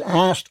 But he was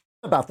asked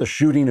about the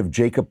shooting of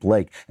Jacob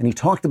Blake, and he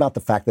talked about the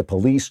fact that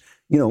police,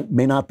 you know,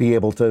 may not be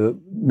able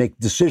to make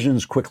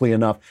decisions quickly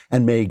enough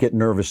and may get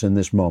nervous in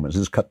this moment.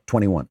 This is cut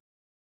 21.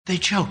 They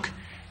choke,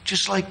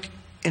 just like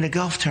in a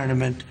golf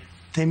tournament.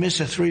 They miss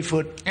a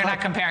 3-foot. You're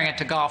not comparing it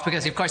to golf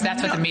because, of course,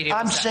 that's what the media.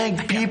 I'm saying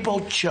people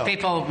choke.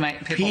 People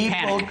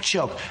panic.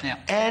 Choke. Yeah.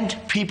 And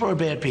people are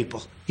bad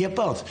people. You have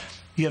both.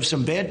 You have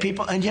some bad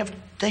people, and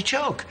they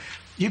choke.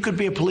 You could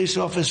be a police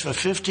officer for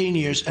 15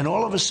 years, and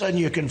all of a sudden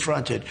you're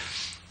confronted.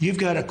 You've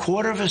got a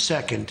quarter of a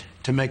second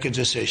to make a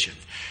decision.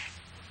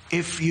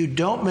 If you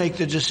don't make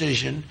the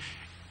decision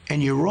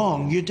and you're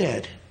wrong, you're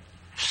dead.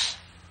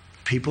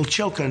 People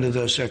choke under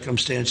those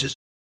circumstances.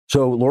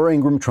 So Laura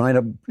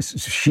Ingraham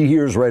she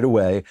hears right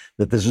away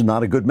that this is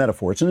not a good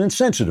metaphor. It's an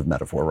insensitive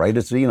metaphor, right?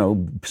 It's, you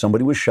know,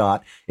 somebody was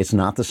shot. It's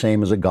not the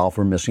same as a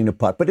golfer missing a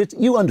putt, but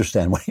you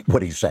understand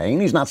what he's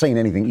saying. He's not saying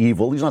anything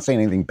evil. He's not saying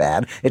anything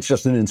bad. It's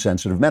just an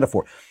insensitive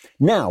metaphor.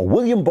 Now,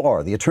 William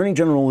Barr, the Attorney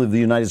General of the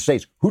United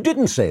States, who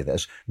didn't say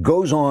this,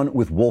 goes on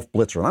with Wolf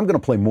Blitzer. And I'm going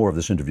to play more of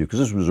this interview because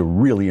this was a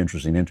really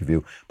interesting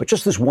interview. But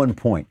just this one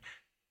point.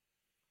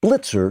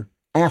 Blitzer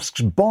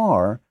asks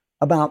Barr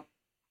about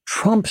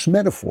Trump's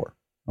metaphor.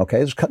 Okay,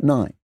 this is cut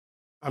 9.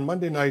 On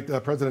Monday night,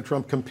 President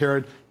Trump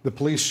compared the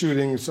police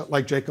shootings,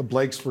 like Jacob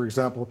Blake's, for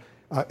example,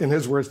 in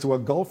his words, to a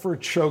golfer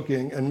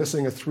choking and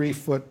missing a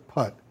 3-foot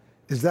putt.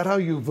 Is that how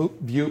you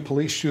view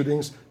police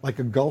shootings, like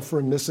a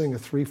golfer missing a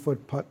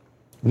 3-foot putt?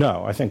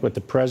 No, I think what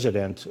the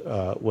president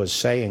was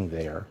saying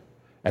there,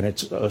 and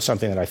it's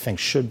something that I think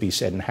should be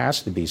said and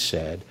has to be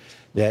said,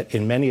 that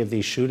in many of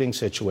these shooting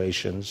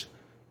situations,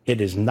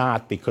 it is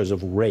not because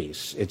of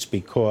race. It's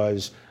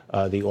because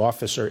the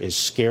officer is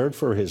scared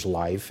for his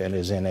life and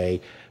is in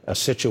a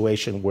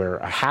situation where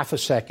a half a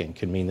second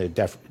can mean the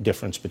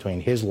difference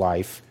between his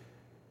life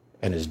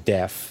and his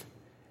death,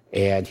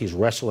 and he's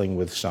wrestling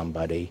with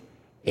somebody,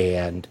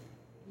 and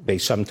they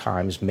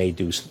sometimes may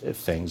do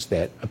things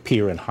that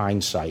appear in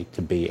hindsight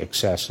to be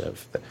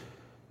excessive.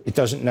 It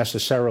doesn't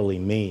necessarily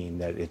mean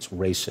that it's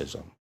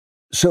racism.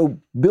 So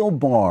Bill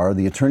Barr,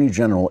 the Attorney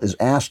General, is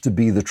asked to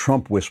be the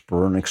Trump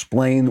whisperer and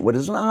explain what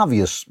is an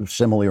obvious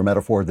simile or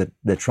metaphor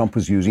that Trump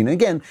was using.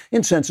 Again,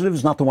 insensitive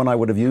is not the one I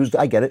would have used.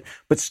 I get it.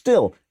 But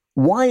still,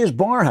 why is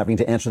Barr having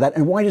to answer that?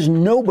 And why does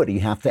nobody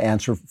have to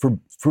answer for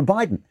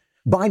Biden?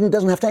 Biden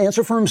doesn't have to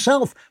answer for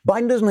himself.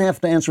 Biden doesn't have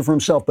to answer for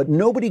himself, but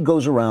nobody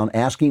goes around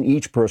asking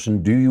each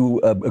person, do you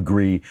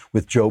agree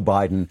with Joe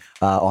Biden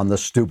on the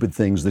stupid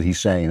things that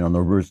he's saying, on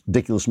the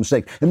ridiculous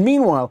mistakes? And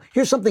meanwhile,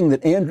 here's something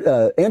that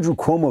Andrew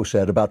Cuomo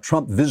said about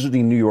Trump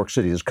visiting New York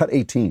City. It's cut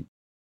 18.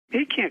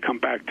 He can't come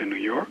back to New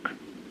York.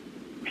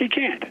 He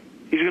can't.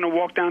 He's going to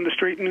walk down the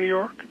street in New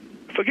York.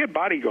 Forget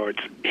bodyguards.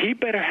 He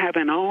better have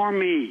an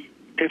army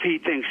if he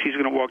thinks he's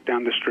going to walk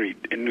down the street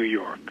in New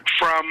York.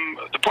 From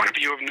the point of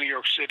view of New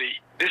York City,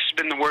 this has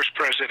been the worst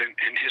president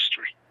in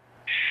history.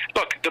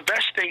 Look, the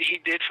best thing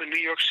he did for New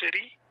York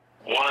City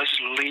was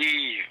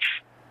leave.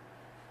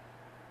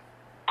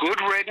 Good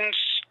riddance.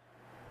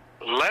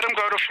 Let him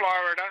go to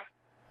Florida.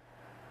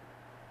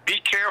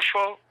 Be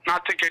careful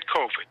not to get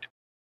COVID.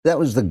 That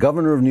was the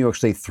governor of New York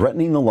State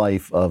threatening the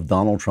life of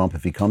Donald Trump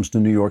if he comes to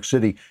New York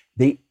City.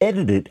 They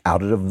edited it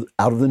out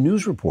of the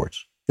news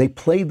reports. They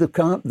played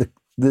the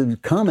the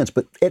comments,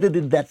 but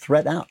edited that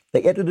thread out.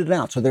 They edited it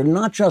out. So they're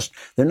not just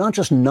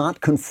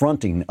not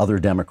confronting other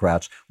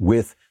Democrats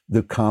with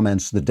the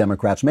comments the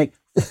Democrats make.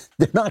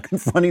 They're not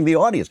confronting the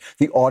audience.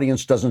 The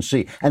audience doesn't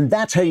see. And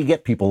that's how you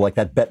get people like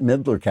that Bette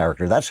Midler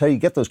character. That's how you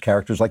get those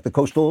characters like the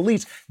coastal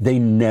elites. They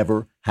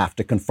never have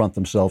to confront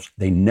themselves.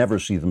 They never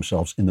see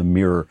themselves in the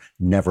mirror,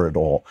 never at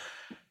all.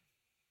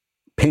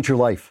 Paint Your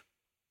Life.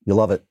 You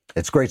love it.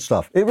 It's great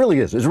stuff. It really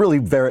is. It's really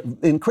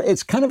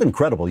it's kind of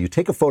incredible. You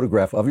take a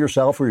photograph of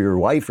yourself or your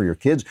wife or your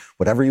kids,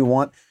 whatever you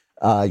want,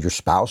 your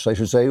spouse, I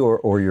should say,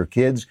 or your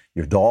kids,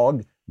 your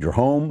dog, your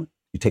home.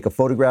 You take a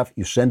photograph,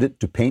 you send it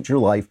to Paint Your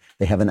Life.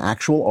 They have an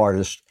actual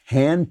artist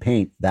hand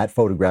paint that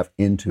photograph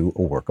into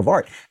a work of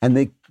art. And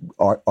the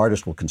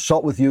artist will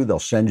consult with you. They'll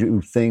send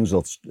you things.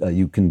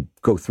 You can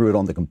go through it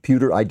on the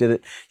computer. I did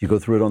it. You go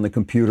through it on the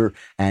computer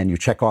and you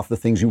check off the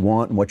things you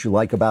want and what you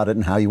like about it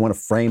and how you want to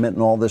frame it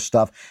and all this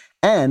stuff.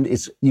 And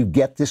you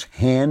get this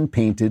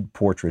hand-painted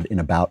portrait in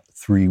about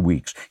 3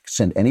 weeks.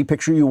 Send any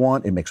picture you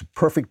want. It makes a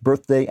perfect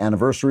birthday,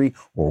 anniversary,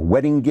 or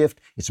wedding gift.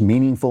 It's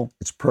meaningful,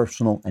 it's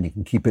personal, and you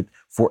can keep it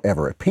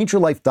forever. At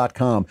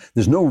paintyourlife.com,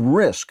 there's no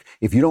risk.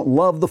 If you don't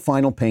love the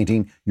final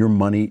painting, your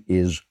money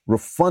is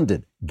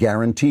refunded,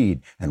 guaranteed.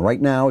 And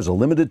right now, as a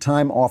limited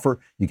time offer,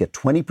 you get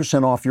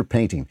 20% off your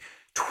painting.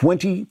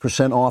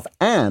 20% off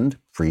and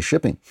free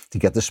shipping. To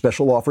get this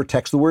special offer,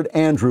 text the word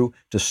Andrew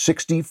to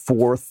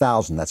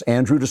 64,000. That's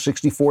Andrew to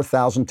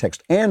 64,000.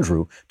 Text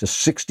Andrew to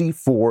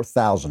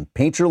 64,000.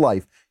 Paint Your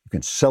Life. You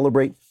can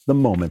celebrate the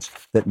moments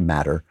that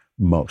matter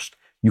most.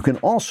 You can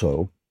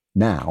also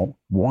now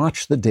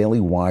watch the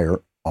Daily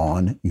Wire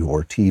on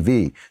your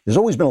TV. There's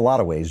always been a lot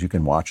of ways you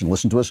can watch and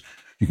listen to us.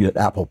 You can get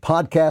Apple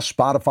Podcasts,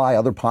 Spotify,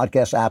 other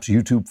podcast apps,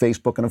 YouTube,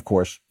 Facebook, and of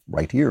course,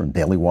 right here on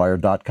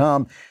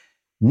dailywire.com.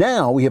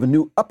 Now we have a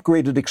new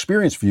upgraded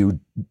experience for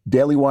you.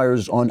 Daily Wire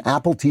is on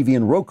Apple TV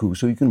and Roku,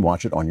 so you can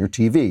watch it on your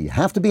TV. You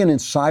have to be an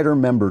Insider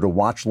member to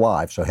watch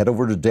live, so head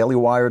over to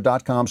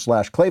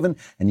dailywire.com/Klavan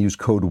and use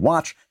code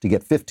WATCH to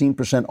get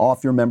 15%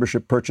 off your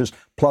membership purchase,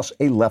 plus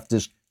a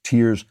Leftist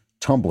Tears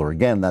tumbler.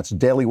 Again, that's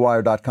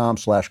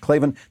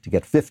dailywire.com/Klavan to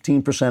get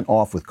 15%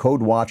 off with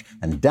code WATCH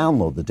and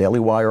download the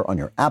Daily Wire on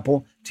your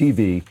Apple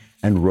TV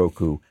and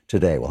Roku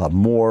today. We'll have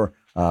more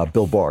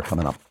Bill Barr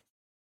coming up.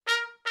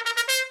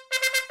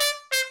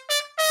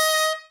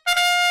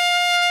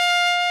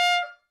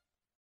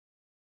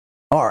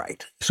 All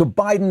right. So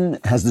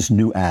Biden has this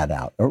new ad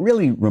out, a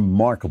really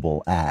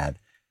remarkable ad,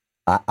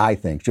 I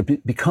think,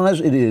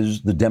 because it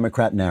is the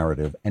Democrat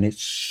narrative and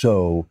it's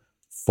so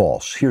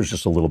false. Here's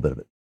just a little bit of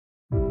it.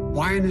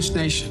 Why in this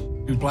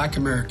nation do Black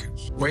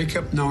Americans wake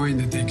up knowing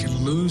that they could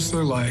lose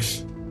their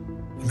life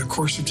in the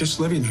course of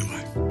just living their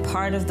life?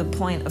 Part of the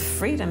point of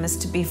freedom is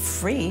to be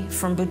free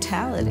from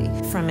brutality,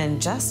 from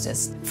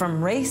injustice,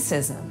 from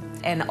racism,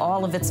 and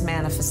all of its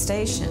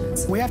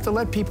manifestations. We have to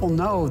let people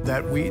know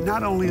that we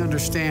not only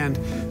understand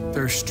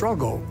their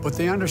struggle, but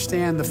they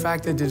understand the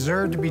fact they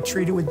deserve to be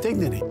treated with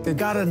dignity. They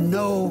gotta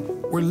know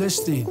we're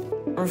listening.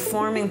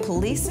 Reforming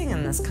policing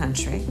in this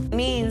country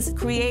means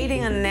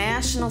creating a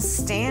national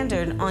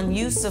standard on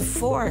use of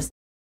force.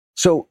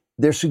 So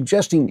they're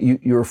suggesting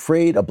you're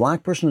afraid, a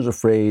Black person is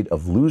afraid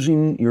of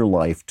losing your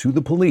life to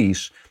the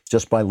police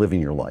just by living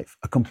your life.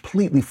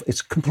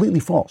 It's completely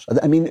false.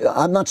 I mean,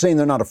 I'm not saying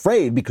they're not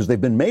afraid because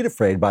they've been made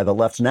afraid by the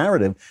left's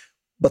narrative,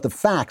 but the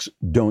facts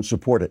don't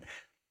support it.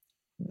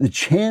 The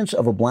chance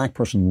of a Black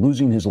person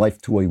losing his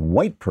life to a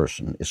white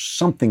person is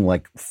something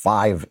like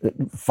 5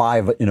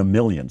 in a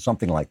million,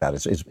 something like that.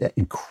 It's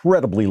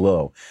incredibly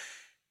low.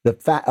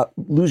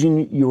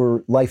 Losing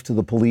your life to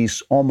the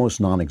police, almost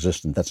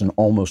non-existent. That's an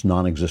almost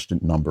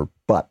non-existent number,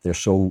 but they're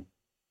so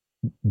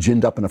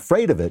ginned up and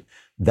afraid of it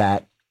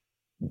that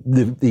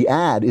the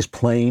ad is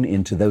playing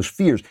into those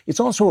fears. It's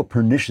also a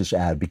pernicious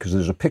ad because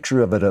there's a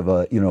picture of it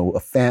of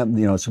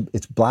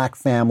it's Black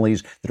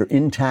families that are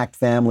intact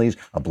families,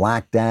 a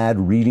Black dad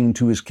reading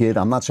to his kid.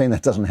 I'm not saying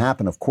that doesn't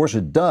happen. Of course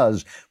it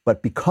does,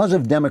 but because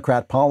of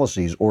Democrat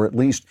policies, or at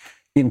least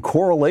in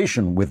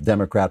correlation with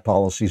Democrat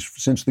policies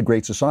since the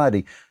Great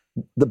Society,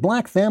 the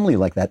Black family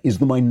like that is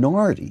the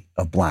minority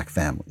of Black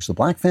families. The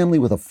Black family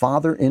with a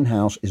father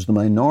in-house is the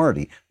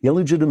minority.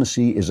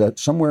 Illegitimacy is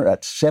somewhere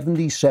at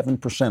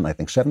 77%, I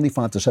think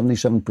 75 to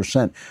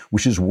 77%,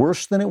 which is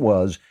worse than it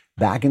was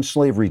back in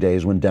slavery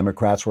days when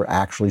Democrats were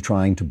actually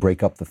trying to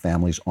break up the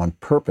families on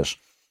purpose.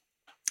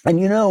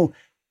 And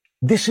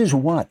this is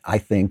what I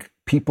think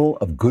people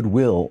of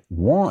goodwill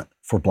want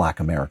for Black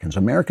Americans,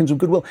 Americans of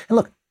goodwill. And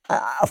look,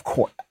 of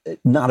course,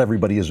 not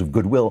everybody is of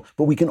goodwill,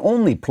 but we can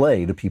only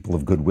play to people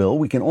of goodwill.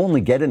 We can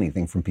only get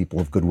anything from people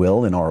of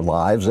goodwill in our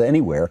lives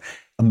anywhere.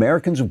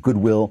 Americans of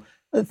goodwill,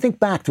 think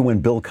back to when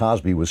Bill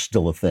Cosby was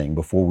still a thing,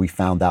 before we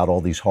found out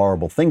all these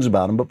horrible things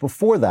about him. But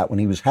before that, when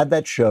he had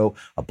that show,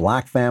 a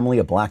Black family,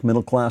 a Black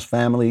middle class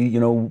family,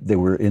 they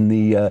were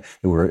they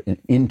were an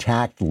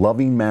intact,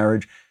 loving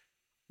marriage.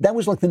 That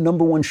was like the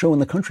 #1 show in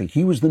the country.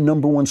 He was the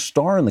 #1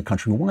 star in the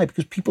country. Why?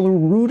 Because people are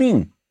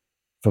rooting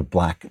for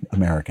black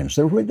Americans.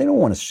 They don't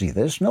want to see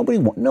this. Nobody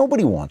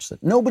wants it.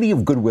 Nobody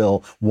of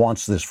goodwill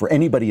wants this for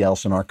anybody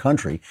else in our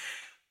country.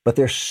 But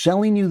they're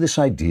selling you this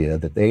idea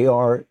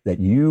that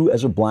you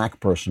as a black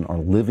person are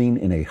living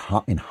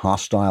in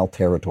hostile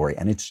territory,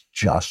 and it's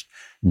just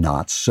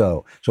not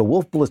so. So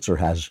Wolf Blitzer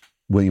has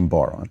William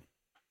Barr on,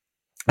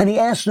 and he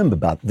asked him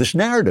about this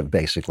narrative,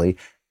 basically,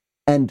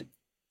 and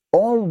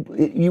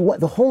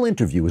the whole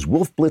interview is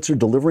Wolf Blitzer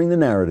delivering the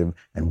narrative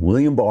and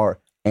William Barr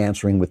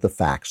answering with the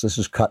facts. This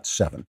is cut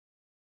 7.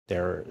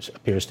 There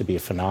appears to be a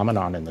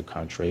phenomenon in the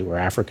country where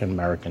African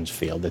Americans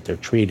feel that they're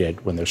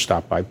treated, when they're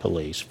stopped by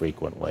police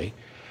frequently,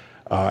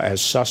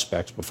 as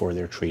suspects before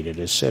they're treated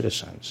as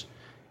citizens.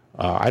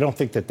 I don't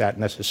think that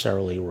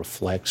necessarily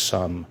reflects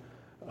some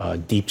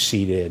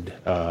deep-seated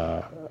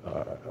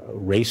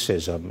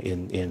racism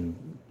in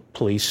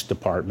police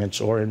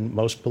departments or in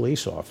most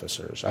police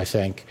officers. I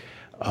think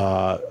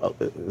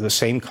the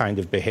same kind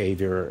of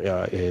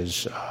behavior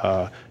is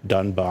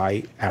done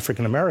by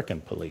African American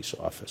police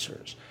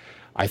officers.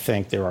 I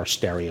think there are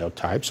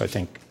stereotypes. I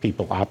think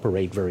people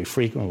operate very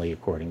frequently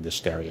according to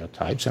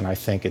stereotypes, and I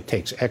think it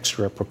takes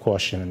extra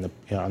precaution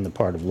on the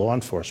part of law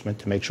enforcement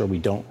to make sure we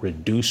don't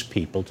reduce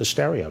people to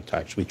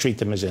stereotypes. We treat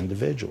them as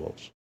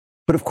individuals.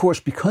 But of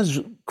course, because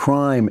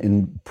crime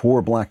in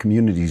poor black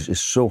communities is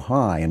so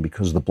high, and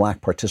because the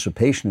black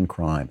participation in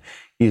crime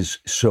is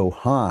so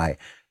high,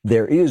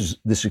 there is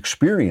this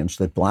experience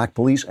that black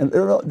police, and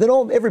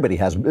everybody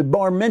has.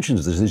 Barr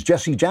mentions this, as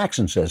Jesse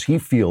Jackson says, he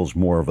feels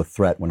more of a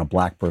threat when a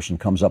black person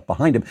comes up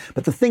behind him.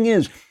 But the thing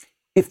is,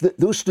 if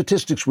those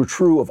statistics were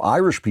true of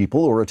Irish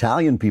people or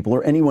Italian people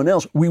or anyone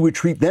else, we would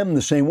treat them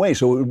the same way.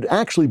 So it would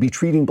actually be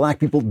treating black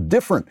people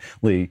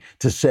differently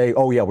to say,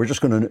 oh yeah, we're just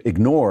going to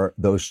ignore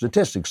those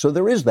statistics. So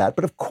there is that.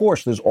 But of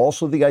course, there's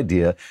also the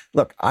idea,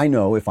 look, I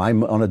know if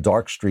I'm on a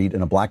dark street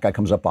and a black guy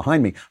comes up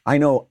behind me, I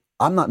know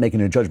I'm not making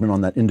a judgment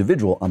on that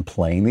individual. I'm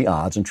playing the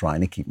odds and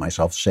trying to keep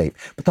myself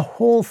safe. But the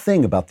whole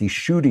thing about these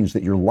shootings,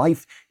 that your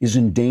life is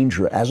in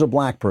danger as a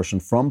black person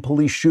from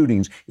police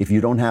shootings if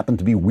you don't happen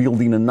to be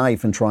wielding a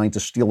knife and trying to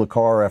steal a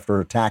car after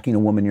attacking a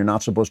woman you're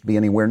not supposed to be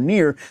anywhere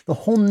near, the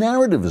whole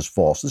narrative is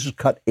false. This is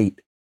cut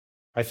 8.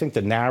 I think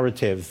the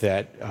narrative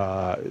that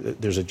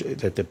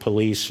that the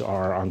police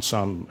are on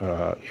some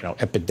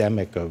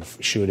epidemic of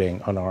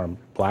shooting unarmed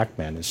black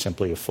men is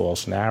simply a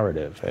false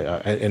narrative,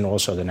 and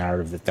also the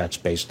narrative that that's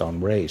based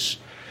on race.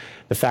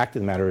 The fact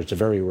of the matter is it's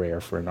very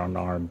rare for an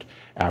unarmed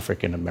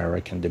African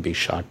American to be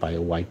shot by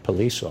a white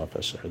police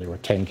officer. There were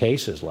 10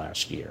 cases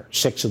last year.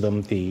 6 of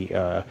them,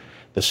 the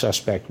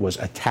suspect was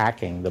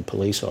attacking the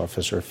police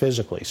officer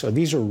physically. So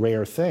these are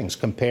rare things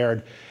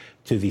compared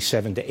to the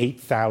 7,000 to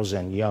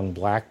 8,000 young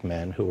black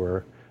men who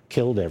are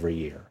killed every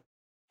year.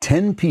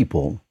 10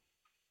 people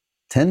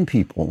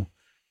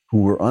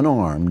who were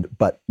unarmed,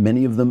 but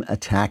many of them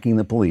attacking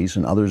the police,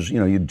 and others,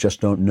 you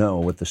just don't know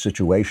what the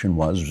situation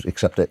was,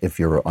 except that if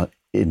you're on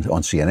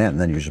CNN,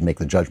 then you just make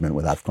the judgment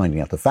without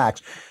finding out the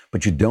facts,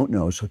 but you don't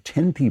know. So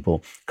 10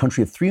 people,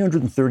 country of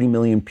 330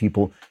 million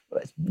people,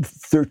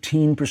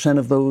 13%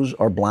 of those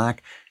are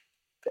black.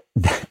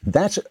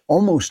 That's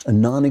almost a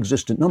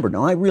non-existent number.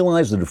 Now, I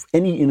realize that if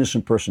any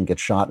innocent person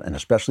gets shot, and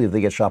especially if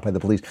they get shot by the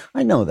police,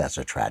 I know that's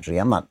a tragedy.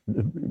 I'm not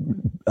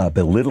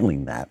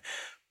belittling that.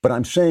 But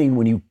I'm saying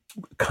when you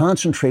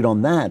concentrate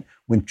on that,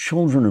 when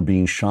children are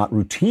being shot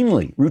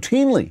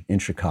routinely in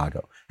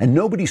Chicago, and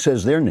nobody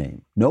says their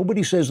name,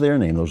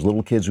 those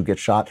little kids who get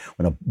shot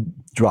when a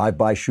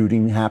drive-by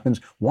shooting happens,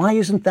 why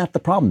isn't that the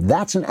problem?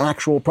 That's an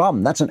actual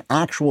problem. That's an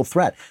actual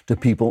threat to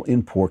people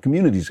in poor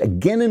communities.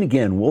 Again and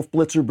again, Wolf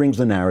Blitzer brings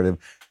the narrative,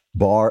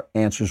 Barr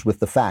answers with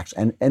the facts.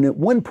 And at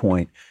one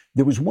point,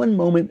 there was one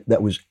moment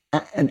that was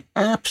an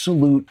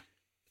absolute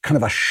kind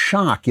of a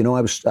shock.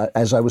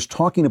 As I was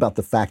talking about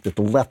the fact that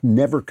the left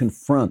never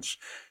confronts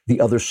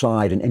the other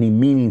side in any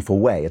meaningful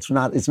way. It's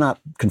not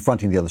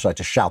confronting the other side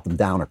to shout them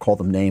down or call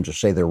them names or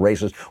say they're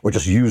racist or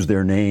just use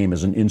their name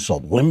as an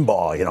insult.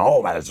 Limbaugh,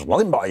 oh man, it's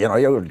Limbaugh,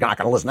 you're not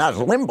going to listen to that. It's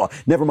Limbaugh.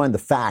 Never mind the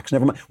facts,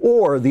 never mind.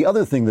 Or the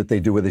other thing that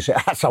they do where they say,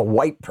 that's a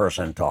white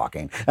person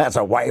talking. That's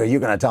a white, are you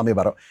going to tell me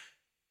about it?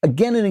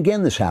 Again and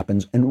again this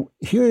happens. And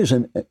here is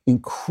an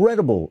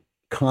incredible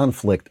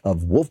conflict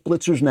of Wolf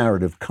Blitzer's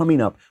narrative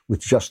coming up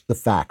with just the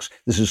facts.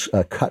 This is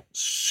cut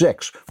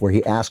 6, where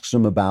he asks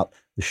him about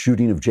the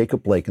shooting of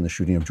Jacob Blake and the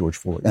shooting of George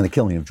Floyd and the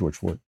killing of George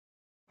Floyd.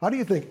 How do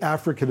you think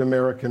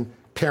African-American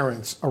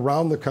parents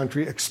around the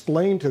country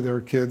explain to their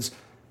kids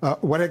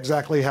what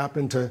exactly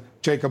happened to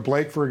Jacob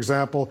Blake, for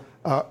example,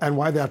 and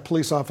why that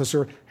police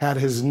officer had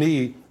his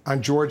knee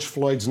on George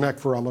Floyd's neck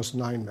for almost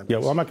 9 minutes? Yeah,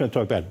 well, I'm not going to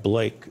talk about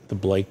the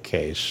Blake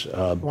case.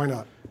 Why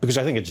not? Because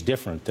I think it's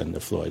different than the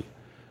Floyd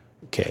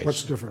case.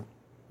 What's different?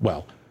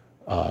 Well,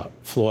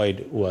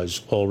 Floyd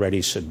was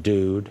already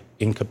subdued,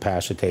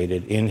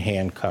 incapacitated, in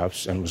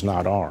handcuffs, and was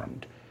not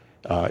armed.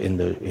 In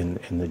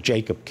the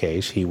Jacob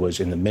case, he was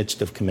in the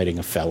midst of committing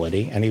a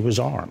felony, and he was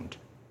armed.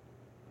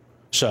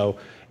 So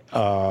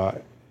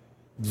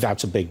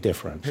that's a big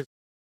difference.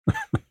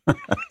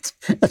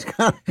 That's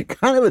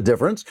kind of a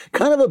difference,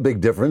 kind of a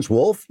big difference,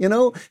 Wolf. You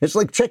know, it's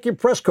like check your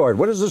press card.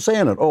 What does it say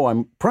on it? Oh,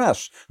 I'm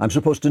press. I'm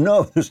supposed to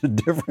know there's a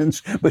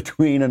difference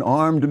between an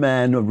armed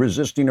man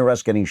resisting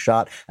arrest, getting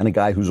shot, and a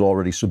guy who's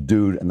already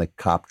subdued and the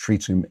cop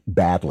treats him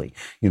badly.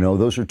 You know,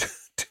 those are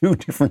two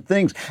different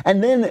things.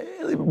 And then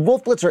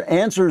Wolf Blitzer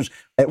answers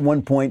at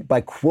one point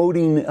by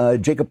quoting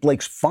Jacob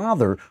Blake's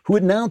father, who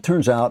it now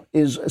turns out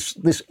is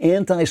this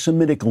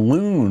anti-Semitic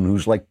loon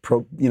who's like,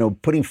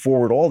 putting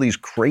forward all these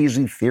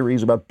crazy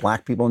theories about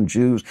black people and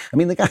Jews. I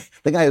mean, the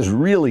guy is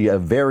really a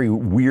very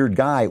weird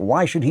guy.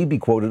 Why should he be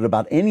quoted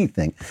about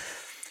anything?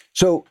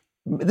 So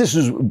this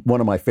is one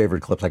of my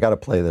favorite clips. I got to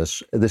play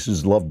this. This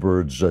is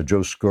Lovebirds,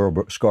 Joe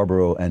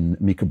Scarborough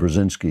and Mika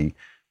Brzezinski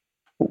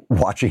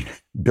watching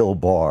Bill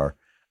Barr.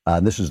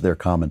 This is their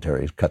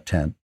commentary, cut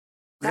 10.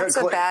 That's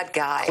a bad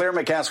guy. Claire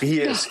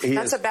McCaskill,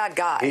 That's a bad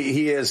guy.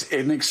 He is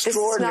an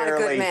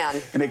extraordinarily,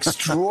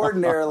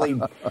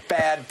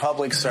 bad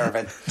public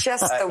servant.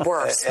 Just the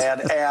worst.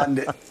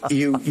 And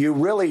you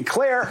really,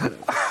 Claire,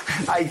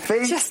 I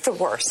think. Just the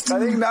worst. I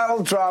think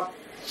Donald Trump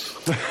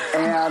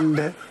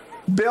and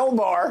Bill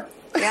Barr,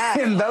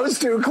 in those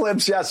two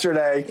clips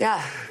yesterday,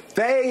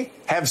 they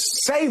have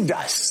saved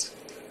us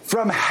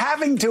from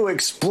having to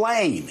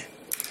explain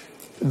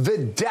the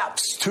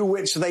depths to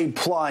which they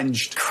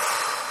plunged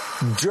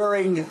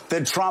during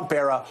the Trump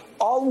era.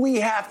 All we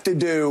have to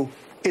do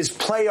is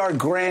play our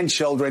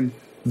grandchildren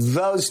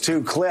those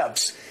two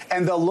clips,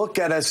 and they'll look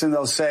at us and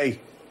they'll say,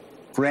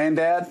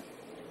 Granddad,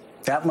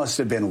 that must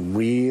have been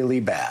really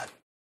bad.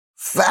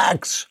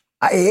 Facts.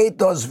 I hate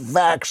those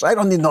facts. I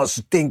don't need no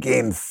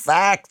stinking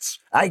facts.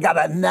 I got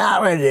a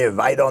narrative.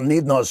 I don't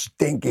need no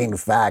stinking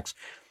facts.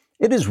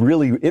 It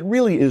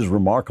really is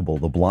remarkable,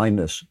 the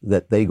blindness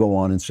that they go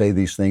on and say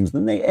these things.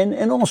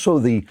 And also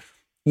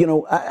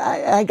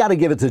I got to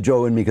give it to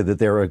Joe and Mika that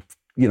they're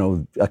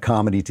a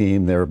comedy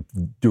team. They're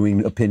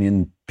doing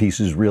opinion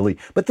pieces, really.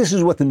 But this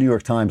is what the New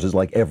York Times is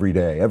like every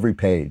day. Every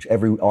page,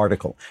 every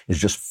article is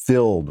just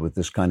filled with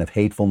this kind of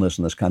hatefulness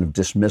and this kind of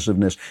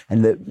dismissiveness,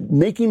 and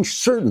making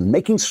certain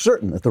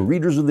that the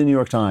readers of the New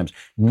York Times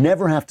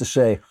never have to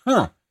say,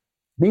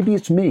 maybe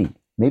it's me.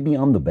 Maybe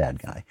I'm the bad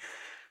guy.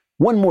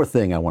 One more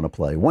thing I want to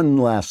play. One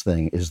last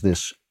thing is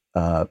this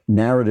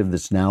narrative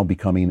that's now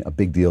becoming a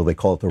big deal. They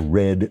call it the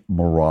Red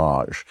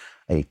Mirage.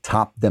 A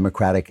top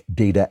Democratic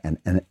data and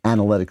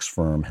analytics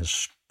firm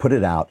has put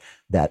it out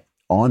that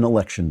on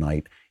election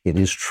night, it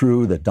is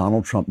true that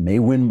Donald Trump may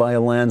win by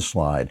a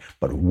landslide,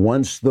 but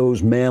once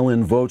those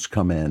mail-in votes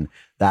come in,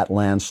 that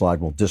landslide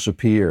will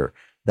disappear.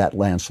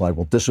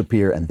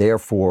 And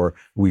therefore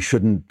we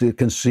shouldn't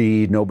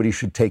concede. Nobody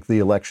should take the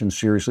election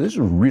seriously. This is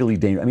really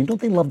dangerous. I mean,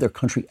 don't they love their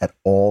country at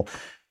all?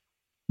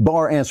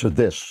 Barr answered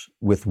this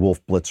with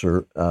Wolf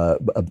Blitzer,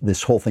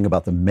 this whole thing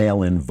about the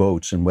mail-in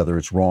votes and whether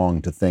it's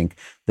wrong to think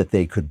that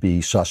they could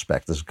be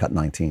suspect. This is cut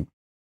 19.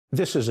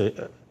 This is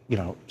a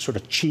sort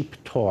of cheap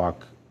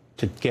talk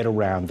to get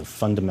around the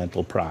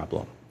fundamental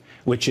problem,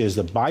 which is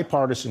the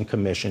bipartisan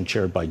commission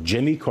chaired by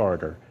Jimmy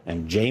Carter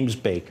and James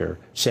Baker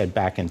said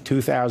back in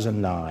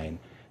 2009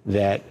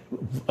 that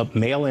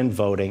mail-in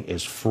voting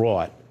is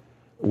fraught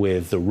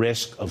with the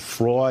risk of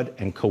fraud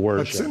and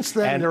coercion. But since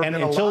then, there have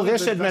been until a lot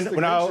this of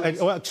investigations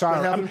that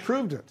haven't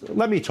proved it.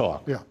 Let me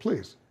talk. Yeah,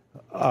 please.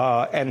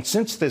 And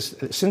since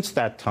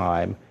that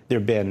time, there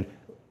have been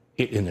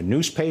in the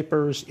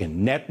newspapers,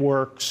 in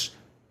networks,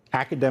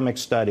 academic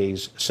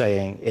studies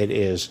saying it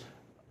is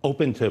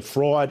open to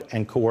fraud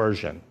and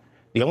coercion.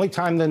 The only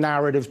time the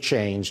narrative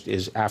changed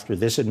is after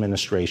this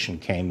administration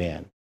came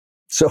in.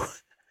 So,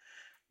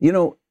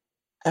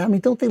 I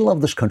mean, don't they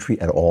love this country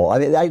at all?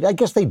 I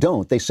guess they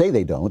don't. They say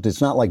they don't.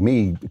 It's not like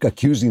me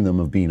accusing them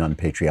of being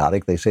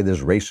unpatriotic. They say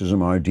there's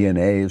racism. Our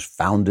DNA is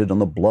founded on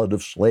the blood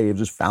of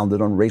slaves, is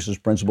founded on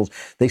racist principles.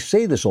 They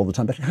say this all the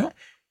time, but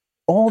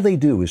all they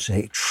do is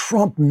say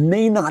Trump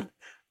may not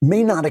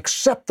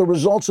accept the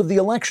results of the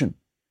election.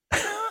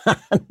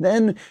 And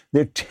then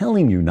they're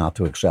telling you not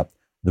to accept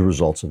the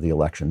results of the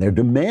election. They're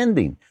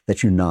demanding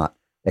that you not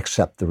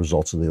accept the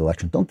results of the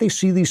election. Don't they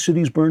see these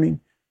cities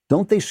burning?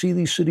 Don't they see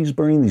these cities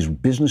burning, these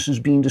businesses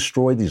being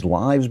destroyed, these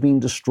lives being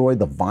destroyed,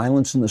 the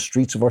violence in the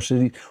streets of our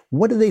cities?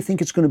 What do they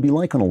think it's going to be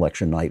like on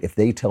election night if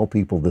they tell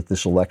people that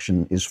this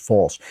election is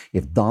false?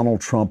 If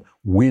Donald Trump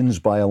wins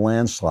by a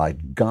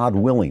landslide, God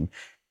willing,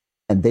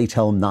 and they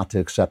tell him not to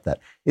accept that?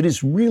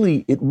 It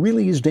really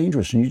is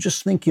dangerous. And you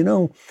just think,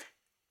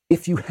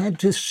 if you had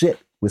to sit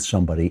with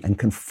somebody and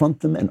confront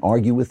them and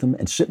argue with them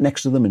and sit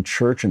next to them in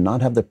church and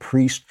not have the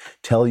priest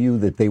tell you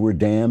that they were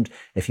damned,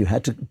 if you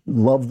had to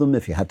love them,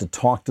 if you had to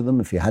talk to them,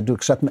 if you had to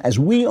accept them, as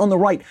we on the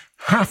right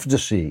have to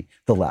see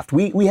the left.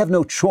 We have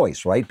no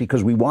choice, right?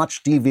 Because we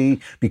watch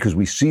TV, because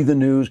we see the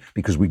news,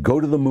 because we go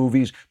to the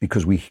movies,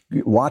 because we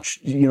watch,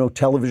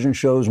 television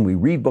shows and we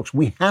read books.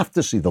 We have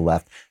to see the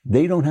left.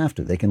 They don't have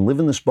to. They can live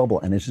in this bubble,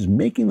 and it's just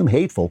making them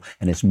hateful,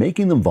 and it's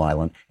making them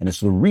violent, and it's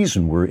the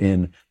reason we're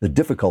in the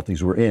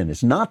difficulties we're in.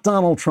 It's not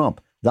Donald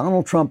Trump.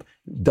 Donald Trump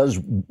does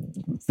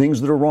things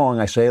that are wrong.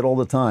 I say it all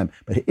the time.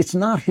 But it's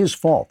not his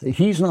fault.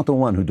 He's not the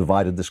one who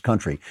divided this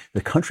country.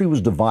 The country was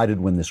divided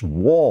when this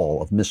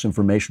wall of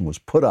misinformation was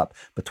put up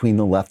between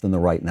the left and the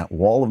right. And that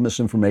wall of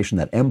misinformation,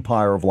 that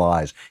empire of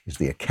lies, is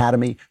the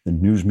Academy, the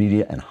news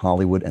media, and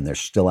Hollywood, and they're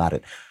still at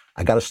it.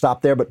 I got to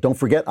stop there, but don't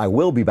forget, I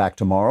will be back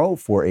tomorrow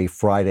for a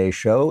Friday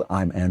show.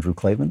 I'm Andrew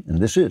Klavan, and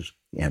this is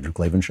The Andrew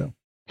Klavan Show.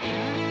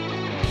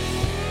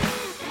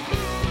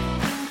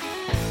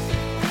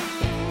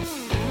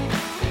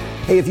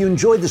 Hey, if you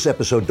enjoyed this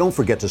episode, don't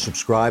forget to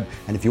subscribe.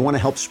 And if you want to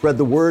help spread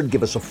the word,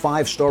 give us a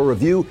 5-star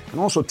review and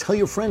also tell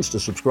your friends to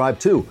subscribe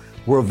too.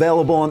 We're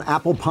available on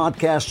Apple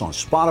Podcasts, on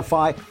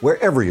Spotify,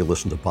 wherever you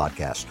listen to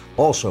podcasts.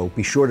 Also,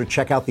 be sure to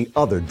check out the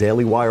other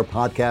Daily Wire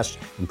podcasts,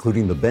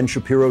 including The Ben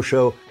Shapiro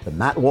Show, The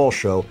Matt Walsh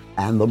Show,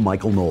 and The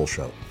Michael Knowles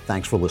Show.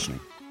 Thanks for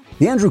listening.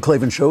 The Andrew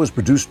Klavan Show is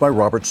produced by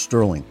Robert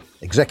Sterling.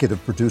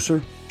 Executive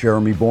producer,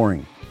 Jeremy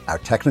Boring. Our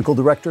technical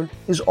director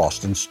is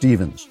Austin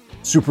Stevens.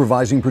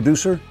 Supervising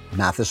producer,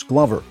 Mathis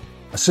Glover.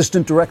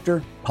 Assistant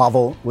director,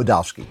 Pavel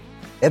Wadowski.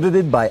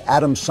 Edited by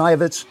Adam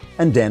Sayevitz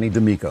and Danny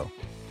D'Amico.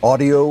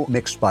 Audio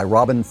mixed by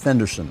Robin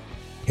Fenderson.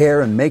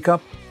 Hair and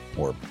makeup,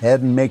 or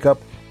head and makeup,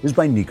 is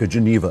by Nika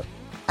Geneva.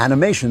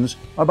 Animations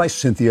are by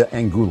Cynthia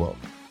Angulo.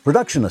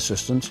 Production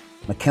assistants,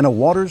 McKenna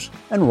Waters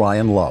and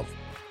Ryan Love.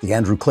 The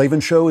Andrew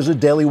Klavan Show is a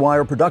Daily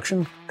Wire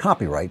production.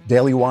 Copyright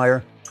Daily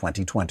Wire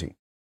 2020.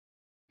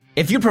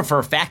 If you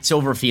prefer facts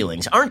over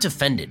feelings, aren't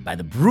offended by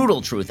the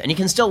brutal truth, and you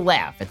can still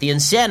laugh at the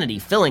insanity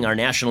filling our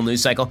national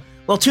news cycle,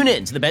 well, tune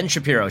in to The Ben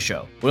Shapiro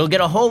Show. We'll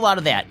get a whole lot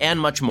of that and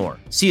much more.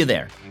 See you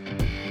there.